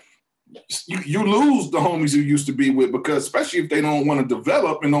 Like you lose the homies you used to be with, because especially if they don't want to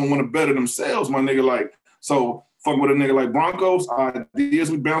develop and don't want to better themselves, my nigga. Like, so fuck with a nigga like Broncos, ideas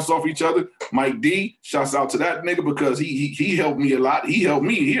we bounce off each other. Mike D, shouts out to that nigga because he helped me a lot. He helped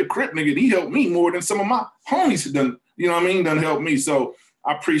me. He a Crip nigga. He helped me more than some of my homies done, you know what I mean, done help me. So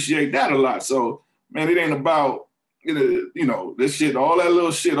I appreciate that a lot. So, man, it ain't about, you know, this shit, all that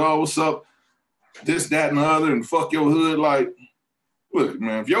little shit, what's up, this, that, and the other, and fuck your hood. Like, look,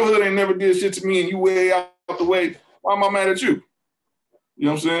 man, if your hood ain't never did shit to me and you way out the way, why am I mad at you? You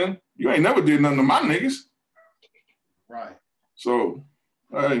know what I'm saying? You ain't never did nothing to my niggas. Right. So,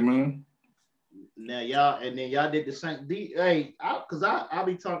 hey, man. Now y'all did the same. Hey, cause I'll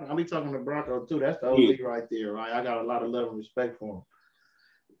be talking to Bronco too. That's the OG right there, right? I got a lot of love and respect for him.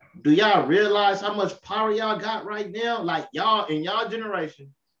 Do y'all realize how much power y'all got right now? Like y'all in y'all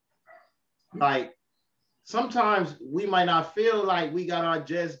generation, like sometimes we might not feel like we got our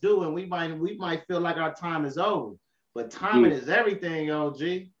just due, and we might feel like our time is over. But timing is everything, OG.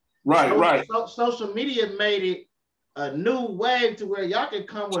 Right. So social media made it a new wave to where y'all can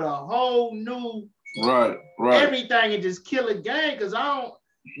come with a whole new everything and just kill a game, because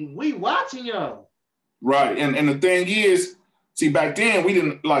we watching y'all. Right. And the thing is, see, back then we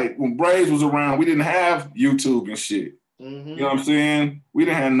didn't, like, when Braves was around, we didn't have YouTube and shit. Mm-hmm. You know what I'm saying? We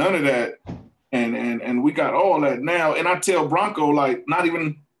didn't have none of that. And we got all that now. And I tell Bronco, like, not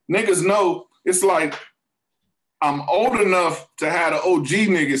even niggas know, it's like I'm old enough to have the OG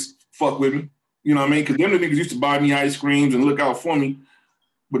niggas fuck with me. You know what I mean? Because them the niggas used to buy me ice creams and look out for me.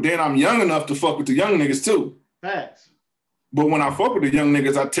 But then I'm young enough to fuck with the young niggas too. Facts. But when I fuck with the young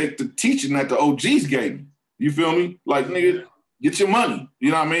niggas, I take the teaching that the OGs gave me. You feel me? Like, nigga, get your money.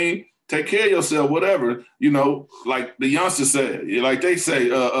 You know what I mean? Take care of yourself, whatever. You know, like the youngsters say, like they say,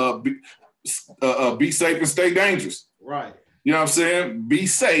 be safe and stay dangerous. Right. You know what I'm saying? Be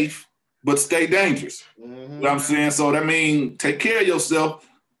safe, but stay dangerous. Mm-hmm. You know what I'm saying? So that means take care of yourself,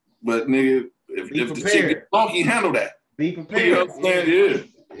 but nigga, if the shit gets funky, handle that. Be prepared. You know what I'm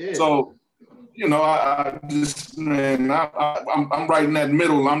saying? Yeah. So, you know, I just, man, I'm right in that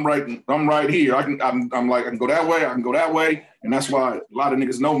middle. I'm right here. I'm like, I can go that way, I can go that way. And that's why a lot of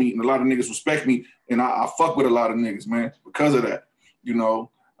niggas know me and a lot of niggas respect me. And I fuck with a lot of niggas, man, because of that. You know,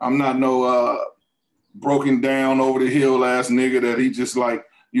 I'm not no broken down over the hill ass nigga that he just like,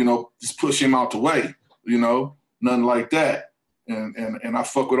 you know, just push him out the way, you know, nothing like that. And I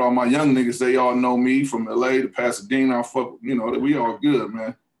fuck with all my young niggas. They all know me from LA to Pasadena. I fuck, you know, we all good,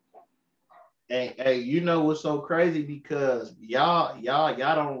 man. Hey, you know what's so crazy? Because y'all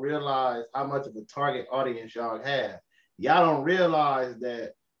don't realize how much of a target audience y'all have. Y'all don't realize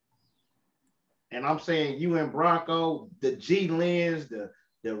that, and I'm saying you and Bronco, the G Lens,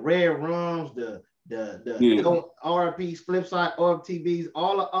 the Red Rums, the RPs, Flipside, OFTBs,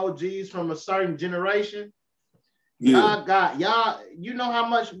 all the OGs from a certain generation. Y'all, you know how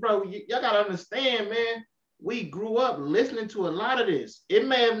much, bro, y'all gotta understand, man. We grew up listening to a lot of this. It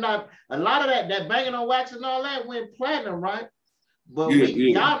may have not, a lot of that banging on wax and all that went platinum, right? But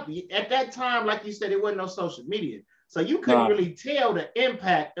y'all at that time, like you said, it wasn't no social media. So you couldn't really tell the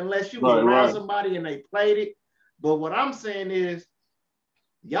impact unless you was around somebody and they played it. But what I'm saying is,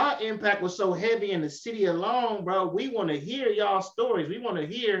 y'all impact was so heavy in the city alone, bro. We want to hear y'all stories. We want to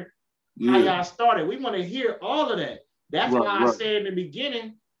hear how y'all started. We want to hear all of that. That's why I said in the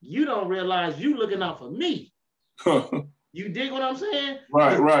beginning, you don't realize you looking out for me. You dig what I'm saying?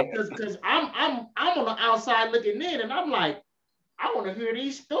 Right. Because I'm on the outside looking in, and I'm like, I want to hear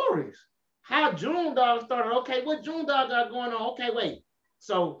these stories. How June Dawg started. Okay, what June Dawg got going on? Okay, wait.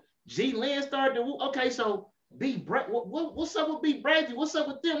 So G Lynn started to okay, so what's up with B Brady? What's up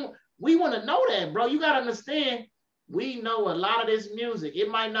with them? We want to know that, bro. You gotta understand, we know a lot of this music. It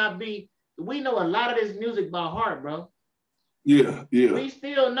might not be, we know a lot of this music by heart, bro. Yeah. We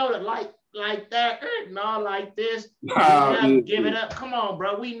still know that like that, no, like this, give it up. Come on,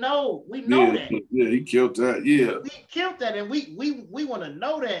 bro. We know that. Yeah, he killed that. Yeah. We killed that, and we want to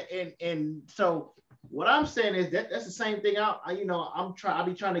know that. And so what I'm saying is that's the same thing. I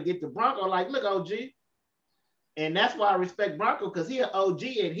be trying to get the Bronco, like, look, OG. And that's why I respect Bronco, because he an OG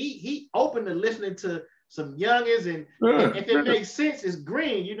and he open to listening to some youngins, and if it makes sense, it's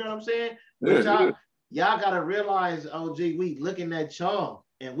green. You know what I'm saying? But y'all gotta realize, OG, we looking at y'all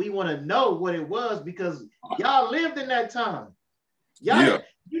and we want to know what it was, because y'all lived in that time. Y'all,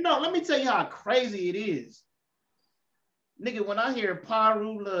 let me tell you how crazy it is. Nigga, when I hear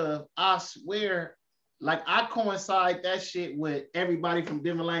Paru Love, I swear, like, I coincide that shit with everybody from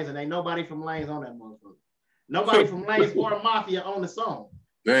different lanes, and ain't nobody from lanes on that motherfucker. Nobody from Lanes or Mafia on the song.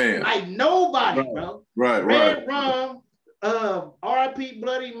 Damn. Like, nobody, bro. Right. Red Rum, R.I.P.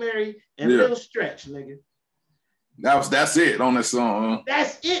 Bloody Mary, and Lil Stretch, nigga. That's it on that song. Huh?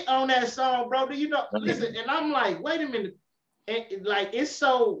 That's it on that song, bro. Do you know? Listen, and I'm like, wait a minute. And, like, it's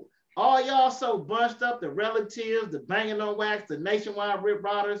so, all y'all so bunched up, the Relatives, the Banging on Wax, the Nationwide Rip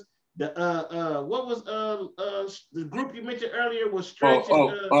Riders, the what was the group you mentioned earlier was Stretch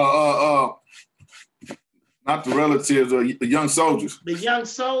not the Relatives, the Young Soldiers. The Young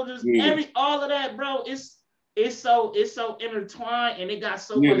Soldiers, all of that, bro. It's so intertwined, and it got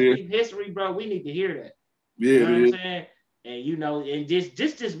so much deep history, bro. We need to hear that. Yeah, you know what I'm saying? And and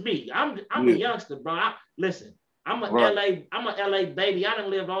just me. I'm a youngster, bro. Listen, I'm a LA baby. I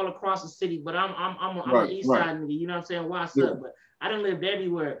done lived all across the city, but I'm an East Side nigga. You know what I'm saying? What's up? But I done lived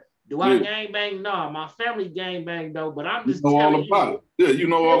everywhere. Do I gang bang? No, my family gang bang though. But I'm just telling you. All about it. Yeah, you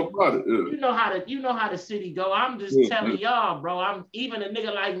know all about it. Yeah. You know how the city go. I'm just telling y'all, bro. I'm even a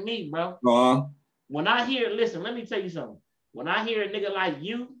nigga like me, bro. When I hear, listen, let me tell you something. When I hear a nigga like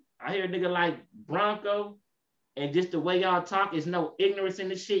you, I hear a nigga like Bronco, and just the way y'all talk, is no ignorance in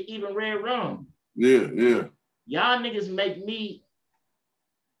this shit. Even Red Rum. Yeah. Y'all niggas make me,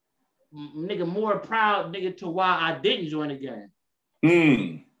 nigga, more proud, nigga, to why I didn't join the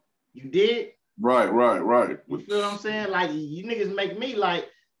gang. You did? Right. You feel what I'm saying? Like, you niggas make me like,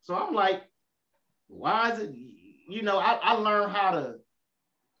 so I'm like, why is it, I learned how to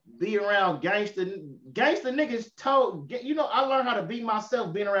be around gangster niggas I learned how to be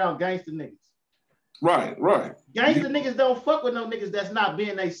myself being around gangster niggas. Right. Gangster niggas don't fuck with no niggas that's not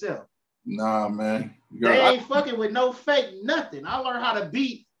being they self. Nah, man. They ain't fucking with no fake nothing. I learned how to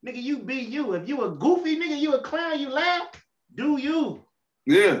be, nigga, you be you. If you a goofy nigga, you a clown, you laugh, do you.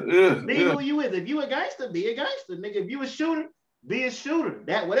 Yeah. Be who you is. If you a gangster, be a gangster, nigga. If you a shooter, be a shooter.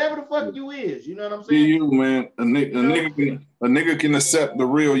 That whatever the fuck you is, you know what I'm saying? Be you, man. A nigga can accept the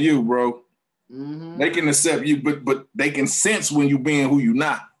real you, bro. Mm-hmm. They can accept you, but they can sense when you being who you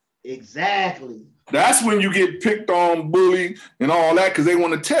not. Exactly. That's when you get picked on, bullied, and all that, because they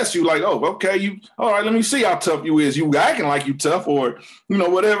want to test you. Like, oh, okay, you all right? Let me see how tough you is. You acting like you tough, or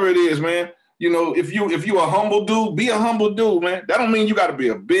whatever it is, man. If you a humble dude, be a humble dude, man. That don't mean you got to be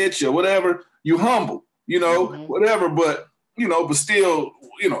a bitch or whatever. You humble, whatever. But but still,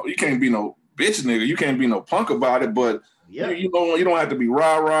 you can't be no bitch nigga. You can't be no punk about it. But you don't have to be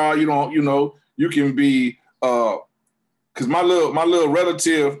rah. You don't, you can be because my little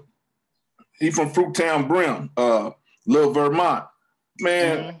relative, he from Fruittown Brim, little Vermont,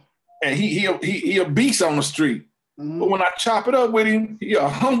 man, and he a beast on the street. But when I chop it up with him, he a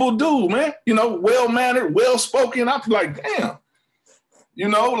humble dude, man. Well-mannered, well-spoken. I'm like, damn.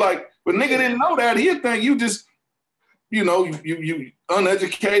 But nigga didn't know that. He'd think you just, you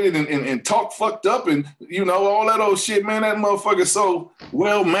uneducated and talk fucked up and, all that old shit, man. That motherfucker so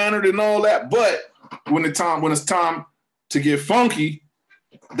well-mannered and all that. But when it's time to get funky,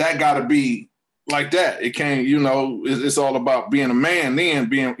 that gotta be like that. It can't, it's all about being a man, then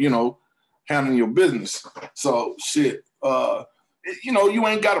being, handling your business. So shit, you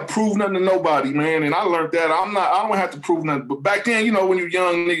ain't got to prove nothing to nobody, man. And I learned that I don't have to prove nothing. But back then, when you're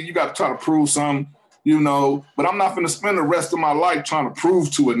young, nigga, you got to try to prove something, But I'm not gonna spend the rest of my life trying to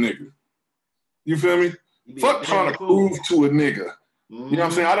prove to a nigga. You feel me? Fuck trying to prove to a nigga. You know what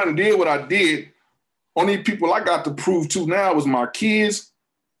I'm saying? I done did what I did. Only people I got to prove to now is my kids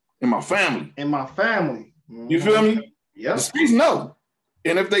and my family. You feel me? Yeah. The streets know.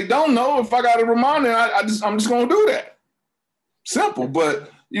 And if they don't know, if I got to remind them, I'm just gonna do that. Simple,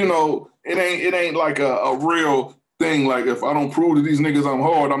 but it ain't like a real thing. Like if I don't prove to these niggas I'm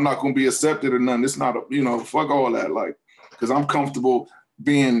hard, I'm not gonna be accepted or nothing. It's not fuck all that. Like, because I'm comfortable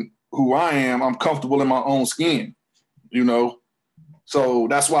being who I am, I'm comfortable in my own skin, you know? So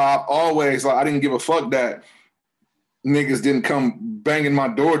that's why I always, like, I didn't give a fuck that niggas didn't come banging my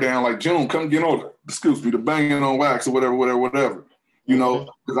door down like, June, come get on, the banging on wax or whatever. You know,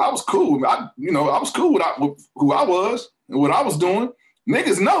 because I was cool. I was cool with who I was and what I was doing.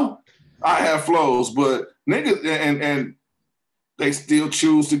 Niggas know I have flows, but niggas, and they still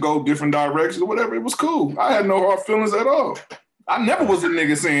choose to go different directions or whatever. It was cool. I had no hard feelings at all. I never was a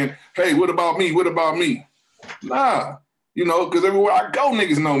nigga saying, hey, what about me? What about me? Nah, you know, because everywhere I go,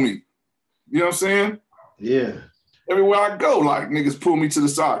 niggas know me. You know what I'm saying? Yeah. Everywhere I go, like, niggas pull me to the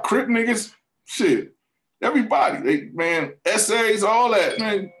side. Crip niggas, shit. Everybody, man, essays, all that.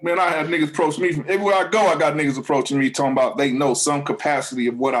 Man, I had niggas approach me from everywhere I go. I got niggas approaching me talking about they know some capacity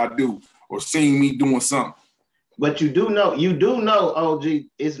of what I do or seeing me doing something. But you do know, OG,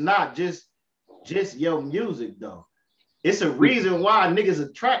 it's not just your music though. It's a reason why niggas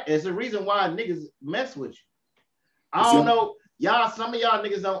it's a reason why niggas mess with you. I don't know, some of y'all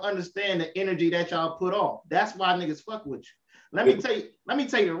niggas don't understand the energy that y'all put off. That's why niggas fuck with you. Let me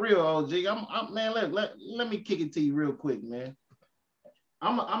tell you the real OG. Man, let me kick it to you real quick, man.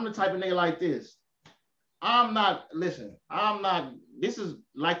 I'm the type of nigga like this. This is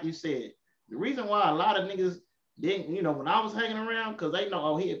like you said, the reason why a lot of niggas didn't, you know, when I was hanging around, because they know,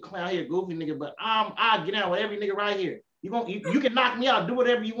 oh, he a clown, he a goofy nigga, but I get out with every nigga right here. You can knock me out, do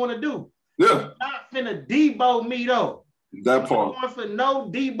whatever you want to do. Yeah. You're not finna Debo me though. That part. I'm going for no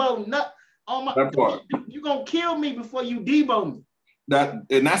Debo nut. Oh my, that part. You gonna kill me before you Debo me. That's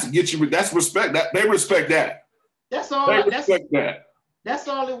respect. That they respect that. That's all. They respect that. That's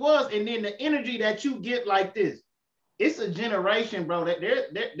all it was. And then the energy that you get like this, it's a generation, bro. That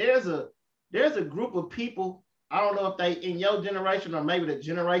there's a group of people. I don't know if they in your generation or maybe the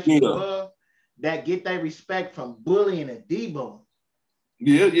generation above that get their respect from bullying and Debo.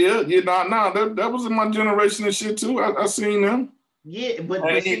 Yeah. Nah. That was in my generation and shit too. I seen them. Yeah, but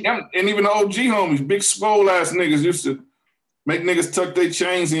and even the OG homies, big swole ass niggas used to make niggas tuck their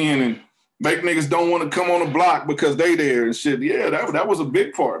chains in and make niggas don't want to come on the block because they there and shit. Yeah, that was a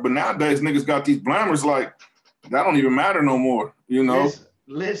big part. But nowadays niggas got these blammers like that don't even matter no more. You know.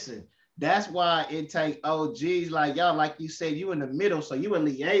 Listen. That's why it take OGs like y'all, like you said, you in the middle, so you a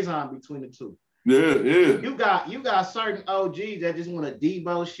liaison between the two. Yeah. You got certain OGs that just want to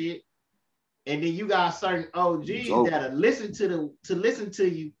Debo shit. And then you got certain OGs that'll listen to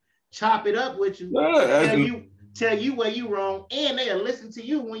you, chop it up with you, tell you where you wrong, and they'll listen to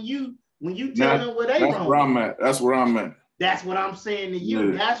you when you tell them where they wrong. That's where I'm at. That's what I'm saying to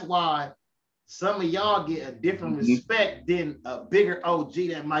you. Yeah. That's why some of y'all get a different respect than a bigger OG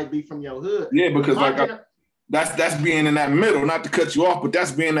that might be from your hood. Yeah, because that's being in that middle, not to cut you off, but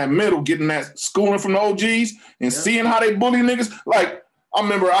that's being in that middle, getting that schooling from the OGs and seeing how they bully niggas. Like, I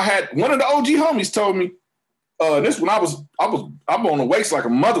remember I had one of the OG homies told me this when I'm on the waist like a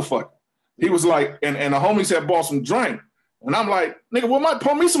motherfucker. He was like, and the homies had bought some drink. And I'm like, nigga, what might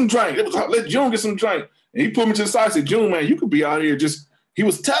pour me some drink? It was let June get some drink. And he put me to the side and said, June, man, you could be out here he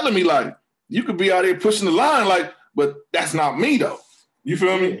was telling me like, you could be out here pushing the line, like, but that's not me though. You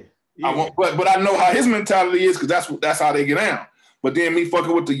feel me? Yeah. But I know how his mentality is because that's how they get down. But then me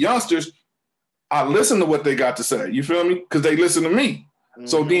fucking with the youngsters, I listen to what they got to say. You feel me? Because they listen to me. Mm-hmm.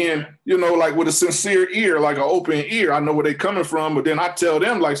 So then, you know, like with a sincere ear, like an open ear, I know where they coming from. But then I tell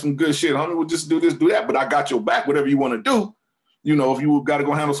them like some good shit. Homie, we'll just do this, do that. But I got your back, whatever you want to do. You know, if you got to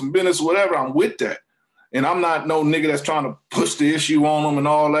go handle some business or whatever, I'm with that. And I'm not no nigga that's trying to push the issue on them and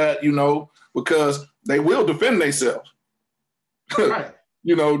all that, you know, because they will defend themselves. Right.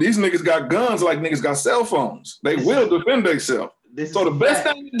 You know, these niggas got guns like niggas got cell phones. They will defend themselves. So the best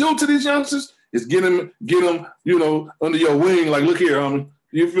thing you do to these youngsters is get them, you know, under your wing. Like, look here, homie.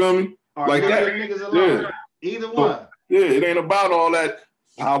 You feel me? Or like that. Niggas alone. Yeah. Either one. So, yeah, it ain't about all that,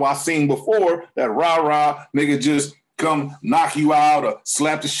 how I seen before, that rah-rah nigga just come knock you out or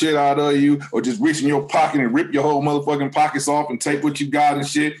slap the shit out of you or just reach in your pocket and rip your whole motherfucking pockets off and take what you got and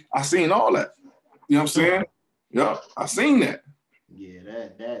shit. I seen all that. You know what I'm saying? Yeah, I seen that. Yeah,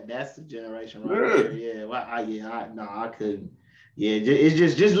 that's the generation right there. Yeah, well, I couldn't. Yeah,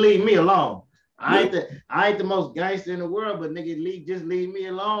 it's just leave me alone. I ain't the most gangster in the world, but nigga, just leave me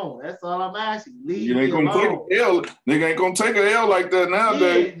alone. That's all I'm asking. Leave me alone. Nigga ain't gonna take an L like that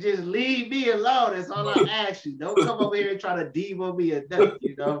nowadays. Yeah, just leave me alone. That's all I ask you. Don't come over here and try to Devo me or nothing,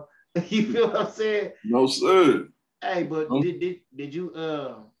 you know. You feel what I'm saying? No, sir. Hey, but did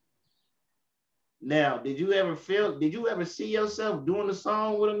you now, did you ever see yourself doing a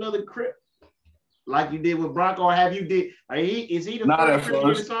song with another Crip? Like you did with Bronco, or have you did? Is he the first Crip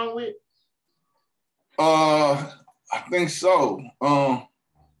you did a song with? I think so.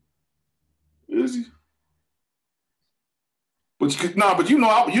 but you know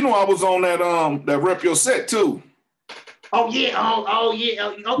I was on that Rep Your Set too. Oh yeah. Okay.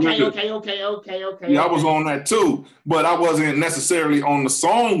 Yeah, I was on that too, but I wasn't necessarily on the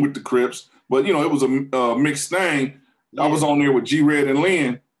song with the Crips. But you know, it was a mixed thing. Yeah. I was on there with G Red and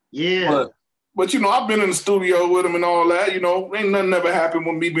Lynn. Yeah. But you know, I've been in the studio with them and all that. You know, ain't nothing ever happened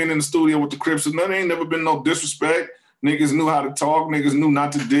with me being in the studio with the Crips and nothing. Ain't never been no disrespect. Niggas knew how to talk. Niggas knew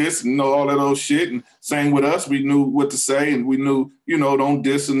not to diss and know all that old shit. And same with us, we knew what to say and we knew, you know, don't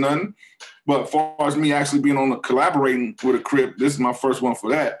diss or nothing. But as far as me actually being on collaborating with a Crip, this is my first one for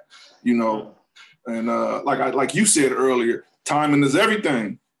that, you know. And like you said earlier, timing is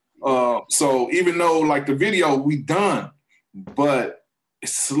everything. So even though like the video we done, but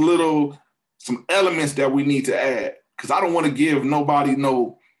it's some elements that we need to add because I don't want to give nobody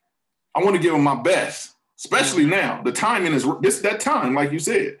I want to give them my best, especially now. The timing is that time, like you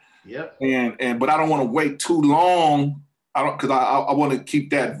said. Yep. But I don't want to wait too long. I want to keep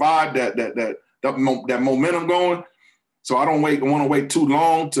that vibe, that momentum going. So I don't want to wait too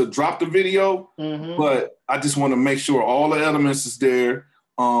long to drop the video. Mm-hmm. But I just want to make sure all the elements is there.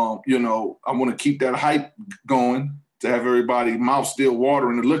 You know, I want to keep that hype going to have everybody mouth still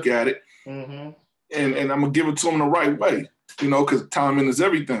watering to look at it. Mm-hmm. And I'm gonna give it to them the right way, you know, because timing is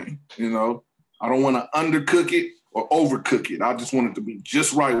everything. You know, I don't want to undercook it or overcook it. I just want it to be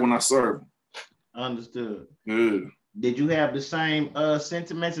just right when I serve them. Understood. Good. Did you have the same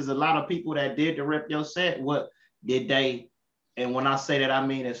sentiments as a lot of people that did the Rep Your Set? What did they? And when I say that, I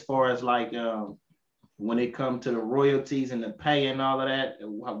mean as far as like when it comes to the royalties and the pay and all of that.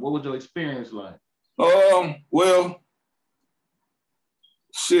 What was your experience like? Well,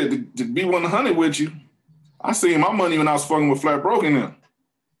 shit, to be 100 with you, I seen my money when I was fucking with Flat Broke in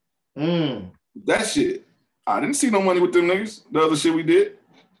them. That shit. I didn't see no money with them niggas. The other shit we did.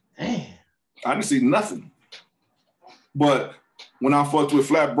 Damn. I didn't see nothing. But when I fucked with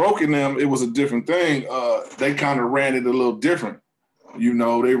Flat Broke in them, it was a different thing. They kind of ran it a little different. You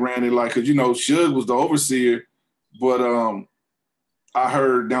know, they ran it like, cause you know, Suge was the overseer, but I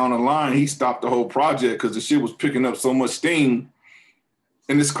heard down the line, he stopped the whole project cause the shit was picking up so much steam.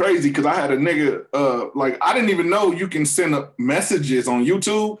 And it's crazy because I had a nigga, like I didn't even know you can send up messages on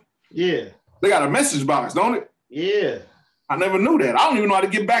YouTube. Yeah. They got a message box, don't it? Yeah. I never knew that. I don't even know how to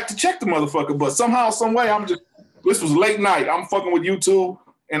get back to check the motherfucker, but somehow, some way, this was late night. I'm fucking with YouTube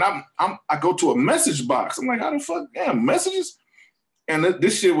and I go to a message box. I'm like, how the fuck, damn, messages? And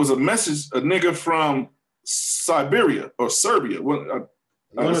this shit was a message, a nigga from Siberia or Serbia. One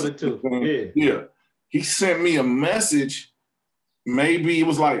of the two. Yeah. He sent me a message. Maybe it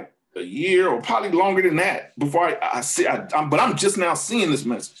was like a year or probably longer than that before but I'm just now seeing this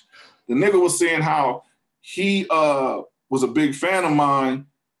message. The nigga was saying how he was a big fan of mine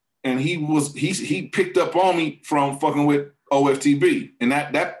and he picked up on me from fucking with OFTB and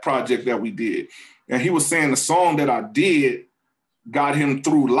that project that we did. And he was saying the song that I did got him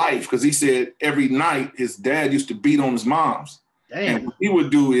through life because he said every night his dad used to beat on his mom's. Damn. And what he would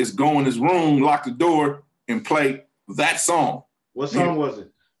do is go in his room, lock the door, and play that song. What song was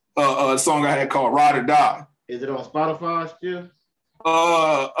it? A song I had called Ride or Die. Is it on Spotify still?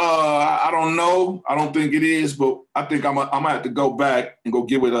 I don't know. I don't think it is, but I think I'm gonna have to go back and go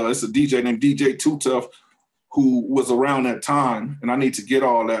get with it's a DJ named DJ Too Tough who was around that time, and I need to get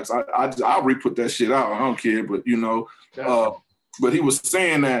all that. So I'll re-put that shit out. I don't care, but you know, but he was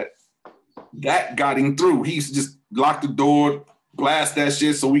saying that got him through. He's just locked the door, blast that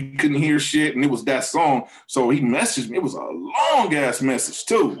shit so we couldn't hear shit, and it was that song. So he messaged me. It was a long ass message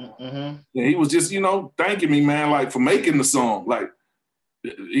too. Mm-hmm. And he was just, you know, thanking me, man, like for making the song, like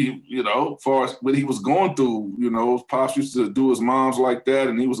he, you know, far as what he was going through. You know, his pops used to do his moms like that,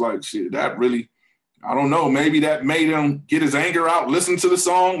 and he was like, shit, that really. I don't know, maybe that made him get his anger out, listen to the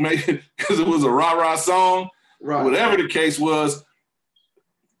song, maybe because it was a rah-rah song. Right. Whatever the case was,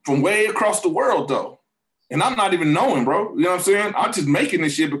 from way across the world, though. And I'm not even knowing, bro. You know what I'm saying? I'm just making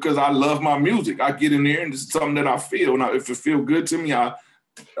this shit because I love my music. I get in there and it's something that I feel. And if it feels good to me, I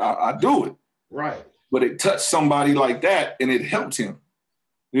do it. Right. But it touched somebody like that and it helped him.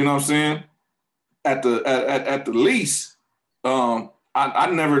 You know what I'm saying? At the least, I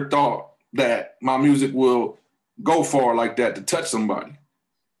never thought that my music will go far like that to touch somebody.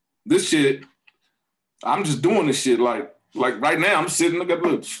 This shit, I'm just doing this shit like right now. I'm sitting, look at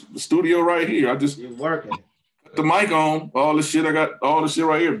the studio right here. You're working. Put the mic on, all the shit. I got all the shit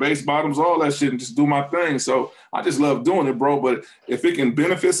right here, bass bottoms, all that shit, and just do my thing. So I just love doing it, bro. But if it can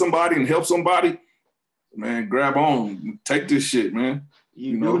benefit somebody and help somebody, man, grab on, take this shit, man.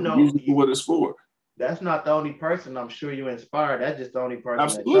 You know what it's for. That's not the only person I'm sure you inspired. That's just the only person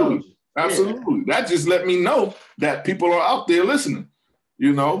Absolutely. that knows you. Absolutely. Yeah. That just let me know that people are out there listening,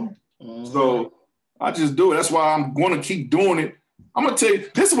 you know? So I just do it. That's why I'm going to keep doing it. I'm going to tell you,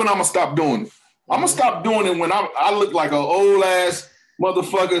 this is when I'm going to stop doing it. I'm going to stop doing it when I look like an old ass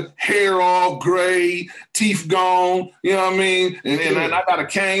motherfucker, hair all gray, teeth gone, you know what I mean? And I got a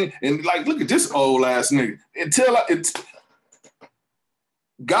cane and like, look at this old ass nigga.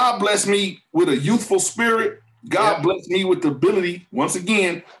 God bless me with a youthful spirit. God bless me with the ability, once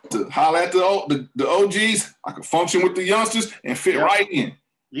again, to holler at the OGs. I can function with the youngsters and fit right in.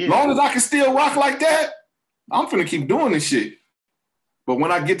 Yeah. Long as I can still rock like that, I'm finna keep doing this shit. But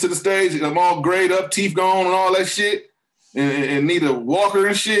when I get to the stage and I'm all grayed up, teeth gone and all that shit, and need a walker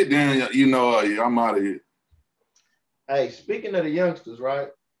and shit, then, you know, I'm out of here. Hey, speaking of the youngsters, right?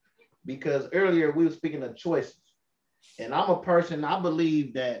 Because earlier we were speaking of choices. And I'm a person, I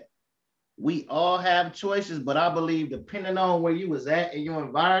believe that we all have choices, but I believe depending on where you was at in your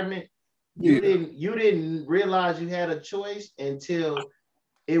environment, you didn't realize you had a choice until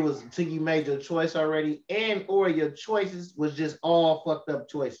you made your choice already, and or your choices was just all fucked up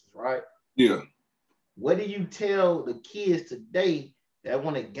choices, right? Yeah. What do you tell the kids today that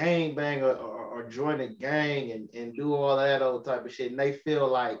want to gang bang or join a gang and do all that old type of shit, and they feel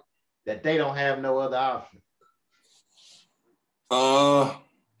like that they don't have no other option?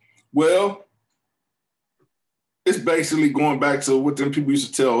 Well, it's basically going back to what them people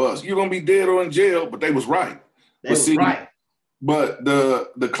used to tell us. You're gonna be dead or in jail, but they was right. But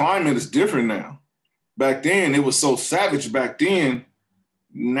the climate is different now. Back then, it was so savage back then.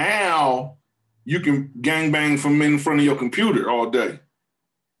 Now you can gangbang from in front of your computer all day.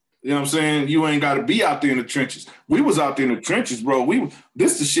 You know what I'm saying? You ain't got to be out there in the trenches. We was out there in the trenches, bro.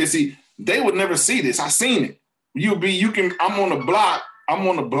 This the shit. See, they would never see this. I seen it. I'm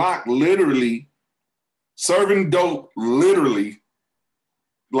on the block literally serving dope, literally.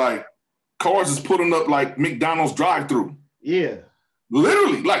 Like cars is putting up like McDonald's drive-through. Yeah.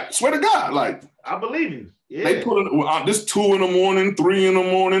 Literally, like, swear to God, like. I believe you. Yeah. They put this 2 in the morning, 3 in the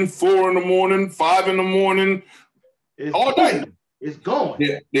morning, 4 in the morning, 5 in the morning, all day. It's going.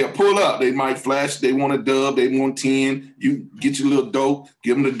 Yeah, they'll pull up. They might flash. They want a dub. They want 10. You get your little dope.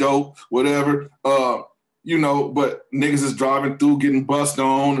 Give them the dope, whatever. You know, but niggas is driving through, getting bust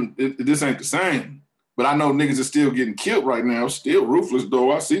on, and this ain't the same. But I know niggas are still getting killed right now. Still ruthless,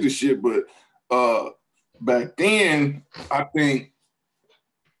 though. I see the shit, but back then, I think,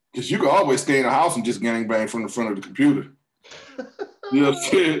 because you can always stay in the house and just gangbang from the front of the computer. You know what I'm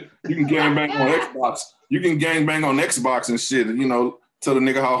saying? You can gangbang on Xbox. You can gangbang on Xbox and shit, and, you know, tell the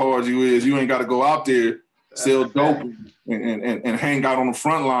nigga how hard you is. You ain't got to go out there, sell dope, and hang out on the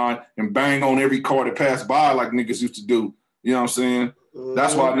front line and bang on every car that passed by like niggas used to do. You know what I'm saying?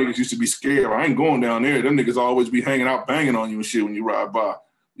 That's why niggas used to be scared. I ain't going down there. Them niggas always be hanging out, banging on you and shit when you ride by.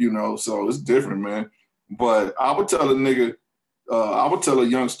 You know, so it's different, man. But I would tell a nigga, I would tell a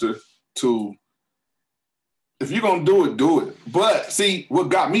youngster to, if you're going to do it, do it. But see, what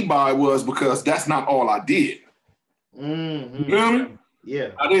got me by was because that's not all I did. Mm-hmm. You know what I mean? Yeah.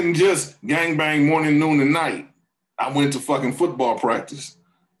 I didn't just gangbang morning, noon, and night. I went to fucking football practice.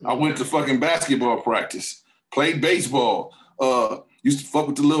 I went to fucking basketball practice. Played baseball. Used to fuck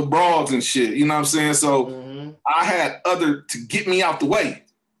with the little broads and shit. You know what I'm saying? So I had to get me out the way.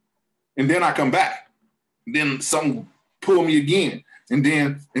 And then I come back. Then something pull me again. And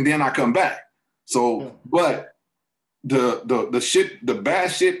then I come back. So, but the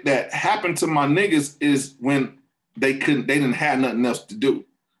bad shit that happened to my niggas is when they didn't have nothing else to do.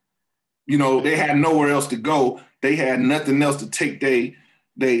 You know, they had nowhere else to go. They had nothing else to take take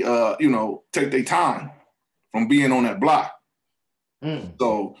their time from being on that block.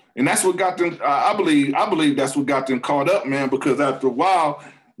 So, and that's what got them, I believe that's what got them caught up, man, because after a while,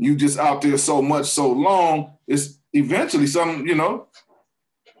 you just out there so much, so long, it's eventually some, you know,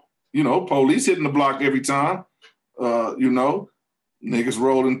 police hitting the block every time, niggas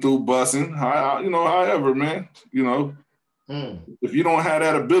rolling through, busing, however, man, if you don't have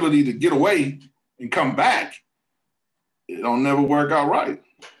that ability to get away and come back, it don't never work out right.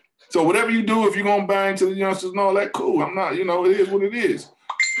 So whatever you do, if you're going to bang to the youngsters and all that, cool. I'm not, it is what it is.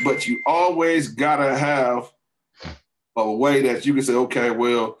 But you always got to have a way that you can say, okay,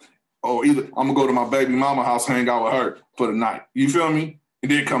 well, or either I'm going to go to my baby mama house, hang out with her for the night. You feel me?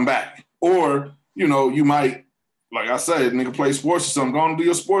 And then come back. Or, you might, like I said, nigga play sports or something. Go on and do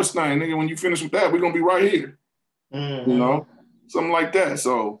your sports thing. Nigga, when you finish with that, we're going to be right here. Something like that.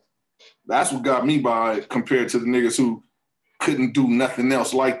 So that's what got me by compared to the niggas who couldn't do nothing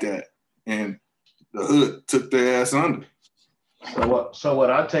else like that. And the hood took their ass under. So what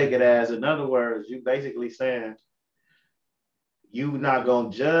I take it as, in other words, you basically saying you not gonna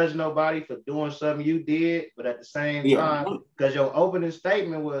judge nobody for doing something you did, but at the same time, because your opening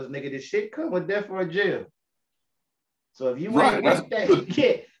statement was, nigga, this shit come with death or jail. So if you ain't with that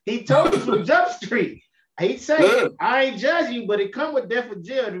kid, he told you from Jump Street. He'd say, I ain't judge you, but it come with death or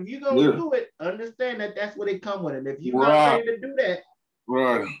jail. If you gonna do it, understand that that's what it come with. And if you not ready to do that,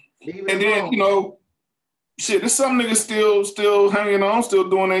 and then, you know, shit, there's some niggas still hanging on, still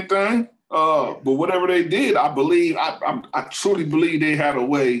doing their thing. But whatever they did, I believe, I truly believe they had a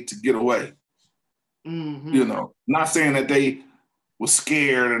way to get away. Mm-hmm. You know, not saying that they was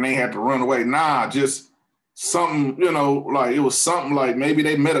scared and they had to run away. Nah, just something, you know, like it was something like maybe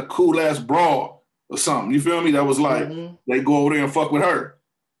they met a cool ass broad or something. You feel me? That was like they go over there and fuck with her,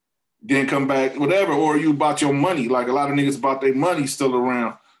 then come back, whatever. Or you bought your money. Like a lot of niggas bought their money still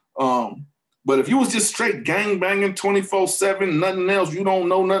around. But if you was just straight gang banging 24/7, nothing else, you don't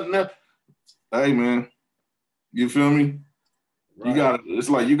know nothing else. Hey man, you feel me? Right. It's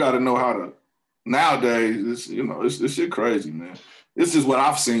like you gotta know how to. Nowadays, it's, you know, it's shit crazy, man. This is what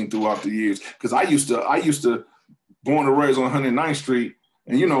I've seen throughout the years. Because I used to born and raised on 109th Street,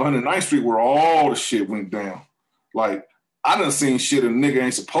 and you know 109th Street where all the shit went down. Like I done seen shit a nigga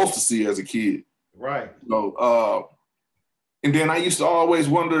ain't supposed to see as a kid. Right. So, and then I used to always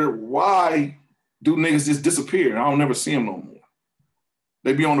wonder why do niggas just disappear? I don't never see them no more.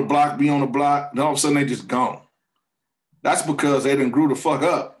 They be on the block, and all of a sudden they just gone. That's because they done grew the fuck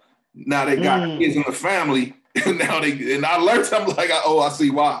up. Now they got kids in the family, and I learned something like, I see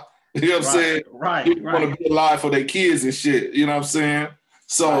why. You know what I'm saying? Right. People want to be alive for their kids and shit. You know what I'm saying?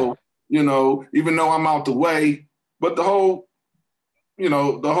 So, you know, even though I'm out the way, but the whole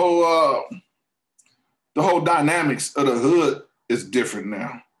dynamics of the hood is different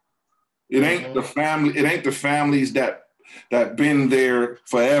now. It ain't the family. It ain't the families that been there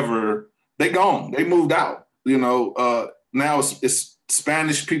forever. They gone. They moved out. You know. Now it's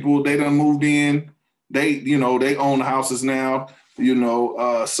Spanish people. They done moved in. They own the houses now. You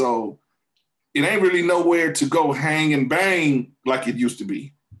know. So it ain't really nowhere to go hang and bang like it used to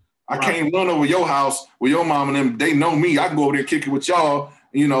be. I can't run over your house with your mom and them. They know me. I can go over there and kick it with y'all.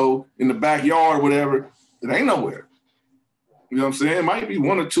 You know, in the backyard or whatever. It ain't nowhere. You know what I'm saying? It might be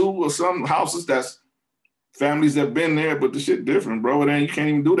one or two or some houses that's families that been there, but the shit different, bro. You can't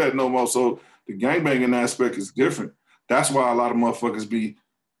even do that no more. So the gangbanging aspect is different. That's why a lot of motherfuckers be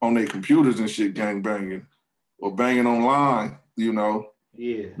on their computers and shit gangbanging or banging online, you know.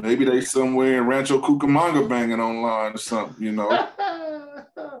 Yeah. Maybe they somewhere in Rancho Cucamonga banging online or something, you know.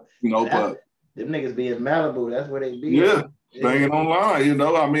 But them niggas be in Malibu. That's where they be. Yeah, banging online, you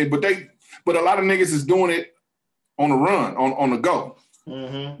know. I mean, but a lot of niggas is doing it on the run, on the go,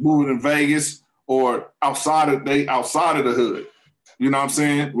 moving in Vegas or outside of the hood. You know what I'm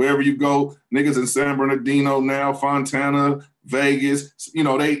saying? Wherever you go, niggas in San Bernardino now, Fontana, Vegas. You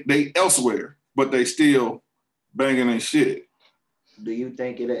know they elsewhere, but they still banging and shit. Do you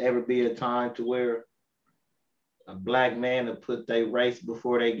think it'll ever be a time to where a black man will put their race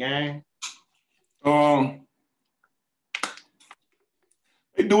before their gang?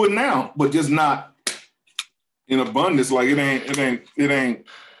 They do it now, but just not in abundance. Like it ain't.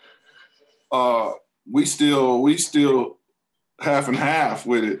 We still half and half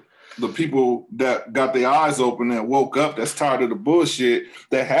with it. The people that got their eyes open, that woke up, that's tired of the bullshit,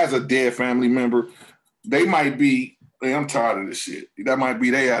 that has a dead family member, they might be, hey, I'm tired of this shit. That might be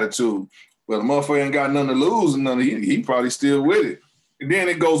their attitude. But a motherfucker ain't got nothing to lose, and he probably still with it. And then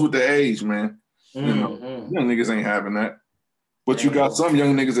it goes with the age, man. You know, young niggas ain't having that. But you got some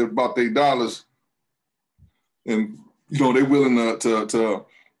young niggas that bought their dollars, and you know they willing to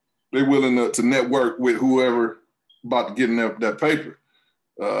network with whoever about to get in that paper.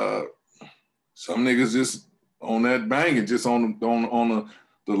 Some niggas just on that banging, just on the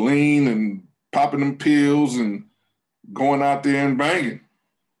lean and popping them pills and going out there and banging,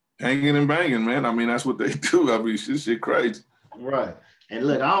 hanging and banging, man. I mean, that's what they do. I mean, shit crazy. Right. And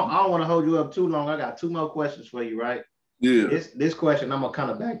look, I don't want to hold you up too long. I got two more questions for you, right? Yeah. This question, I'm gonna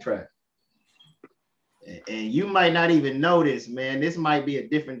kind of backtrack. And you might not even know this, man. This might be a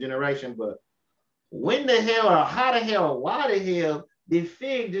different generation, but when the hell or how the hell or why the hell did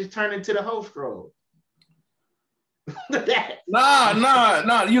Fig just turn into the host role?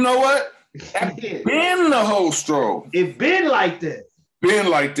 Nah. You know what? Been the host role. It been like that. Been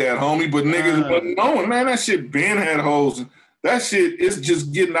like that, homie. But niggas wasn't knowing, man. That shit been had hoes. That shit is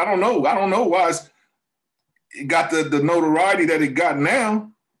just getting. I don't know why it got the notoriety that it got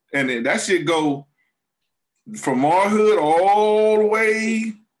now, and then that shit go from our hood all the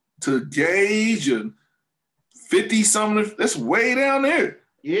way to Gage and 50 something. That's way down there.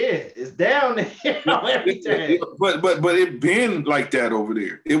 Yeah, it's down there on everything. But it been like that over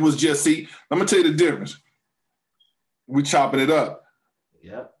there. It was just, see, I'm gonna tell you the difference. We chopping it up.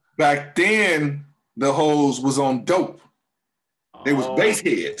 Yep. Back then, the hoes was on dope. They was base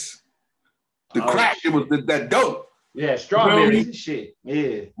heads. The crack, shit. It was that dope. Yeah, strawberries and shit.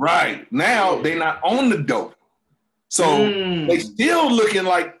 Yeah. Right. Now they not on the dope. So they still looking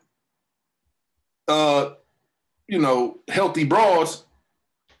like healthy broads,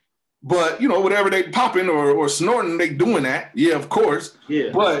 but whatever they popping or snorting, they doing that. Yeah, of course.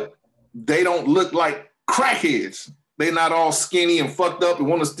 Yeah. But they don't look like crackheads. They not all skinny and fucked up and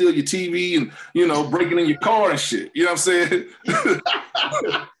want to steal your TV and breaking in your car and shit. You know what I'm saying?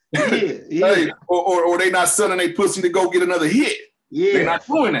 Yeah. Hey, or they not selling their pussy to go get another hit. Yeah. They're not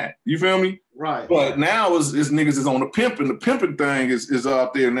doing that. You feel me? Right. But now is niggas is on the pimping. The pimping thing is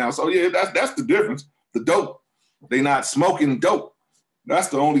out there now. So yeah, that's the difference. The dope. They not smoking dope. That's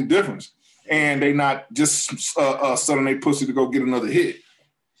the only difference. And they not just selling their pussy to go get another hit.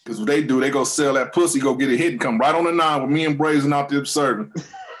 Because what they do, they go sell that pussy, go get a hit, and come right on the 9 with me and Brazen out there serving.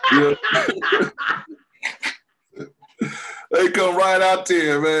 Yeah. They come right out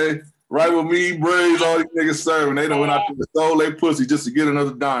there, man. Right with me, Brazen, all these niggas serving. They done went out there and stole their pussy just to get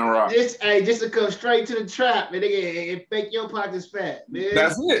another dime rock. Just to come straight to the trap, man. They can fake your pockets fat, man.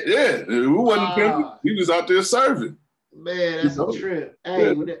 That's it, yeah. We wasn't pimping. We was out there serving. Man, that's a trip.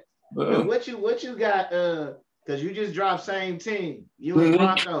 Hey, what you got? Because you just dropped same team. You and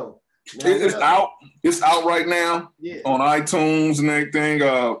Bronco. It's out. It's out right now on iTunes and everything.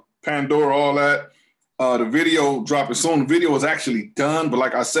 Pandora, all that. The video dropping soon. The video is actually done, but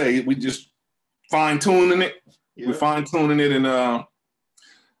like I say, we just fine tuning it. Yep. We're fine tuning it,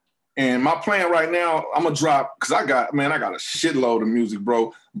 and my plan right now, I'm gonna drop because I got a shitload of music,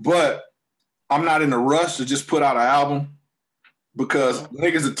 bro. But I'm not in a rush to just put out an album because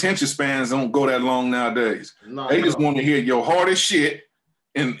niggas' attention spans don't go that long nowadays. They just want to hear your hardest shit,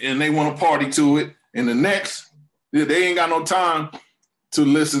 and they want to party to it. And the next, they ain't got no time to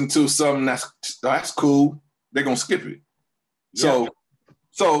listen to something that's cool. They're gonna skip it. Yeah.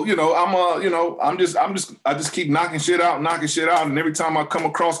 So I just keep knocking shit out, and every time I come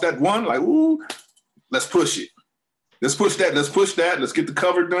across that one, like, ooh, let's push it. Let's push that. Let's get the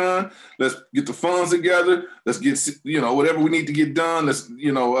cover done. Let's get the funds together. Let's get whatever we need to get done. Let's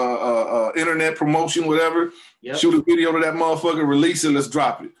internet promotion, whatever. Yep. Shoot a video to that motherfucker, release it. Let's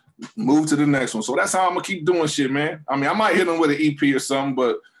drop it. Move to the next one. So that's how I'm gonna keep doing shit, man. I mean, I might hit them with an EP or something,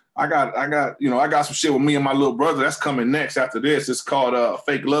 but I got some shit with me and my little brother. That's coming next after this. It's called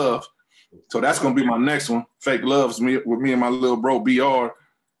Fake Love. So that's gonna be my next one. Fake Love's with me and my little bro BR.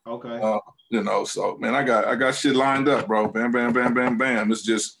 Okay. So man, I got shit lined up, bro. Bam, bam, bam, bam, bam. It's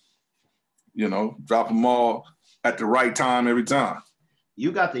just, drop them all at the right time every time.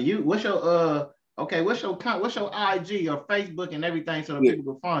 You got what's your what's your IG or Facebook and everything so that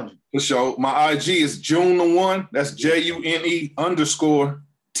people can find you? For sure. My IG is June the One. That's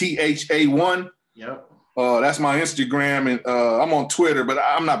JUNE_THA1. Yep. That's my Instagram, and I'm on Twitter, but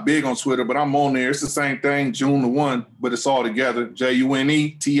I'm not big on Twitter, but I'm on there. It's the same thing, June the One, but it's all together.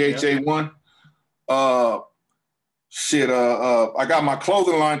 JUNETHA1. Yep. I got my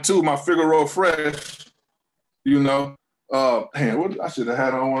clothing line too, my Figaro Fresh. I should have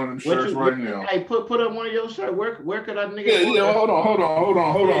had on one of them shirts right now. Hey, put up one of your shirts. Where could I nigga? Yeah, hold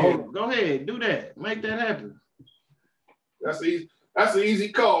on. Go ahead, do that. Make that happen. That's easy. That's an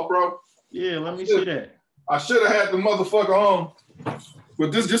easy call, bro. Yeah, let me see that. I should have had the motherfucker on,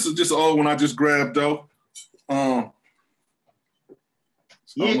 but this is just an old one I just grabbed though. Yeah.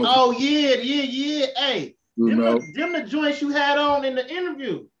 Oh yeah. Hey, them the joints you had on in the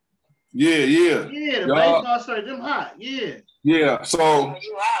interview. Yeah. Yeah, the baseball shirt, them hot. Yeah. Yeah. So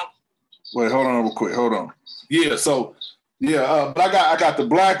wait, hold on real quick. Hold on. Yeah. So but I got the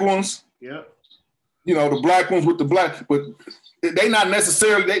black ones. Yep. The black ones with the black, but they not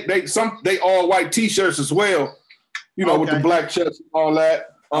necessarily they all white t-shirts as well. With the black shirts and all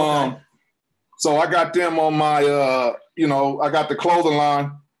that. So I got them on my I got the clothing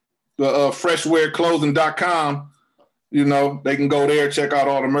line, the freshwearclothing.com. They can go there, check out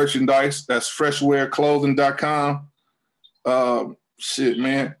all the merchandise. That's freshwearclothing.com. Shit,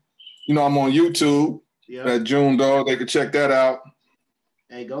 man. I'm on YouTube at June Dawg. They can check that out.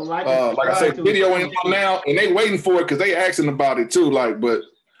 Hey, go like I said, video ain't on now, and they waiting for it because they asking about it too. But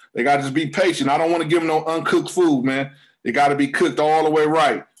they got to just be patient. I don't want to give them no uncooked food, man. It got to be cooked all the way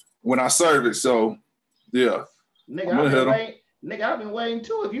right when I serve it. So, yeah. Nigga, I've been waiting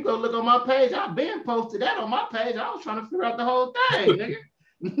too. If you go look on my page, I've been posted that on my page. I was trying to figure out the whole thing,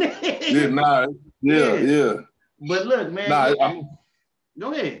 nigga. Yeah. But look, man.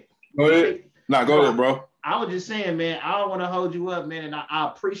 Go ahead. Go ahead. Nah, go ahead, bro. I was just saying, man, I don't want to hold you up, man, and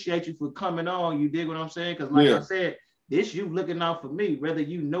I appreciate you for coming on. You dig what I'm saying? Because like I said, this you looking out for me, whether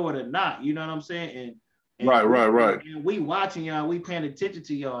you know it or not. You know what I'm saying? And right. And we watching y'all, we paying attention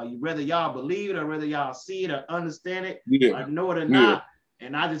to y'all. Whether y'all believe it or whether y'all see it or understand it or know it or not.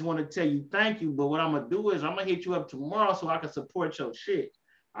 And I just want to tell you thank you. But what I'm gonna do is I'm gonna hit you up tomorrow so I can support your shit.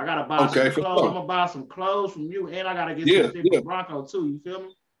 I gotta buy some clothes. Sure. I'm gonna buy some clothes from you, and I gotta get some shit from Bronco too. You feel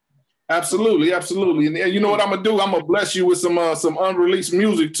me? Absolutely. And you know what I'm gonna do? I'm gonna bless you with some unreleased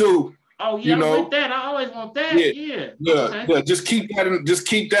music too. Oh yeah, I want that. I always want that. Yeah. Yeah. Just keep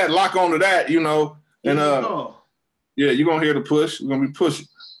that. Lock onto that. You know. And you're gonna hear the push. We're gonna be pushing.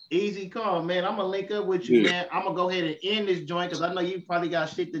 Easy call, man. I'm gonna link up with you, man. I'm gonna go ahead and end this joint because I know you probably got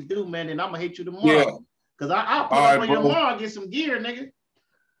shit to do, man. And I'm gonna hit you tomorrow. Because I'll pull up on you tomorrow and get some gear, nigga.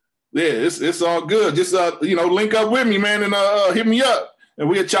 Yeah, it's all good. Just link up with me, man, and hit me up, and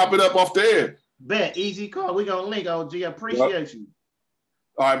we'll chop it up off the air. Bet. Easy call. We gonna link, OG. I appreciate you.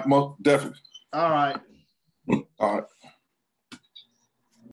 All right, most definitely. All right. All right.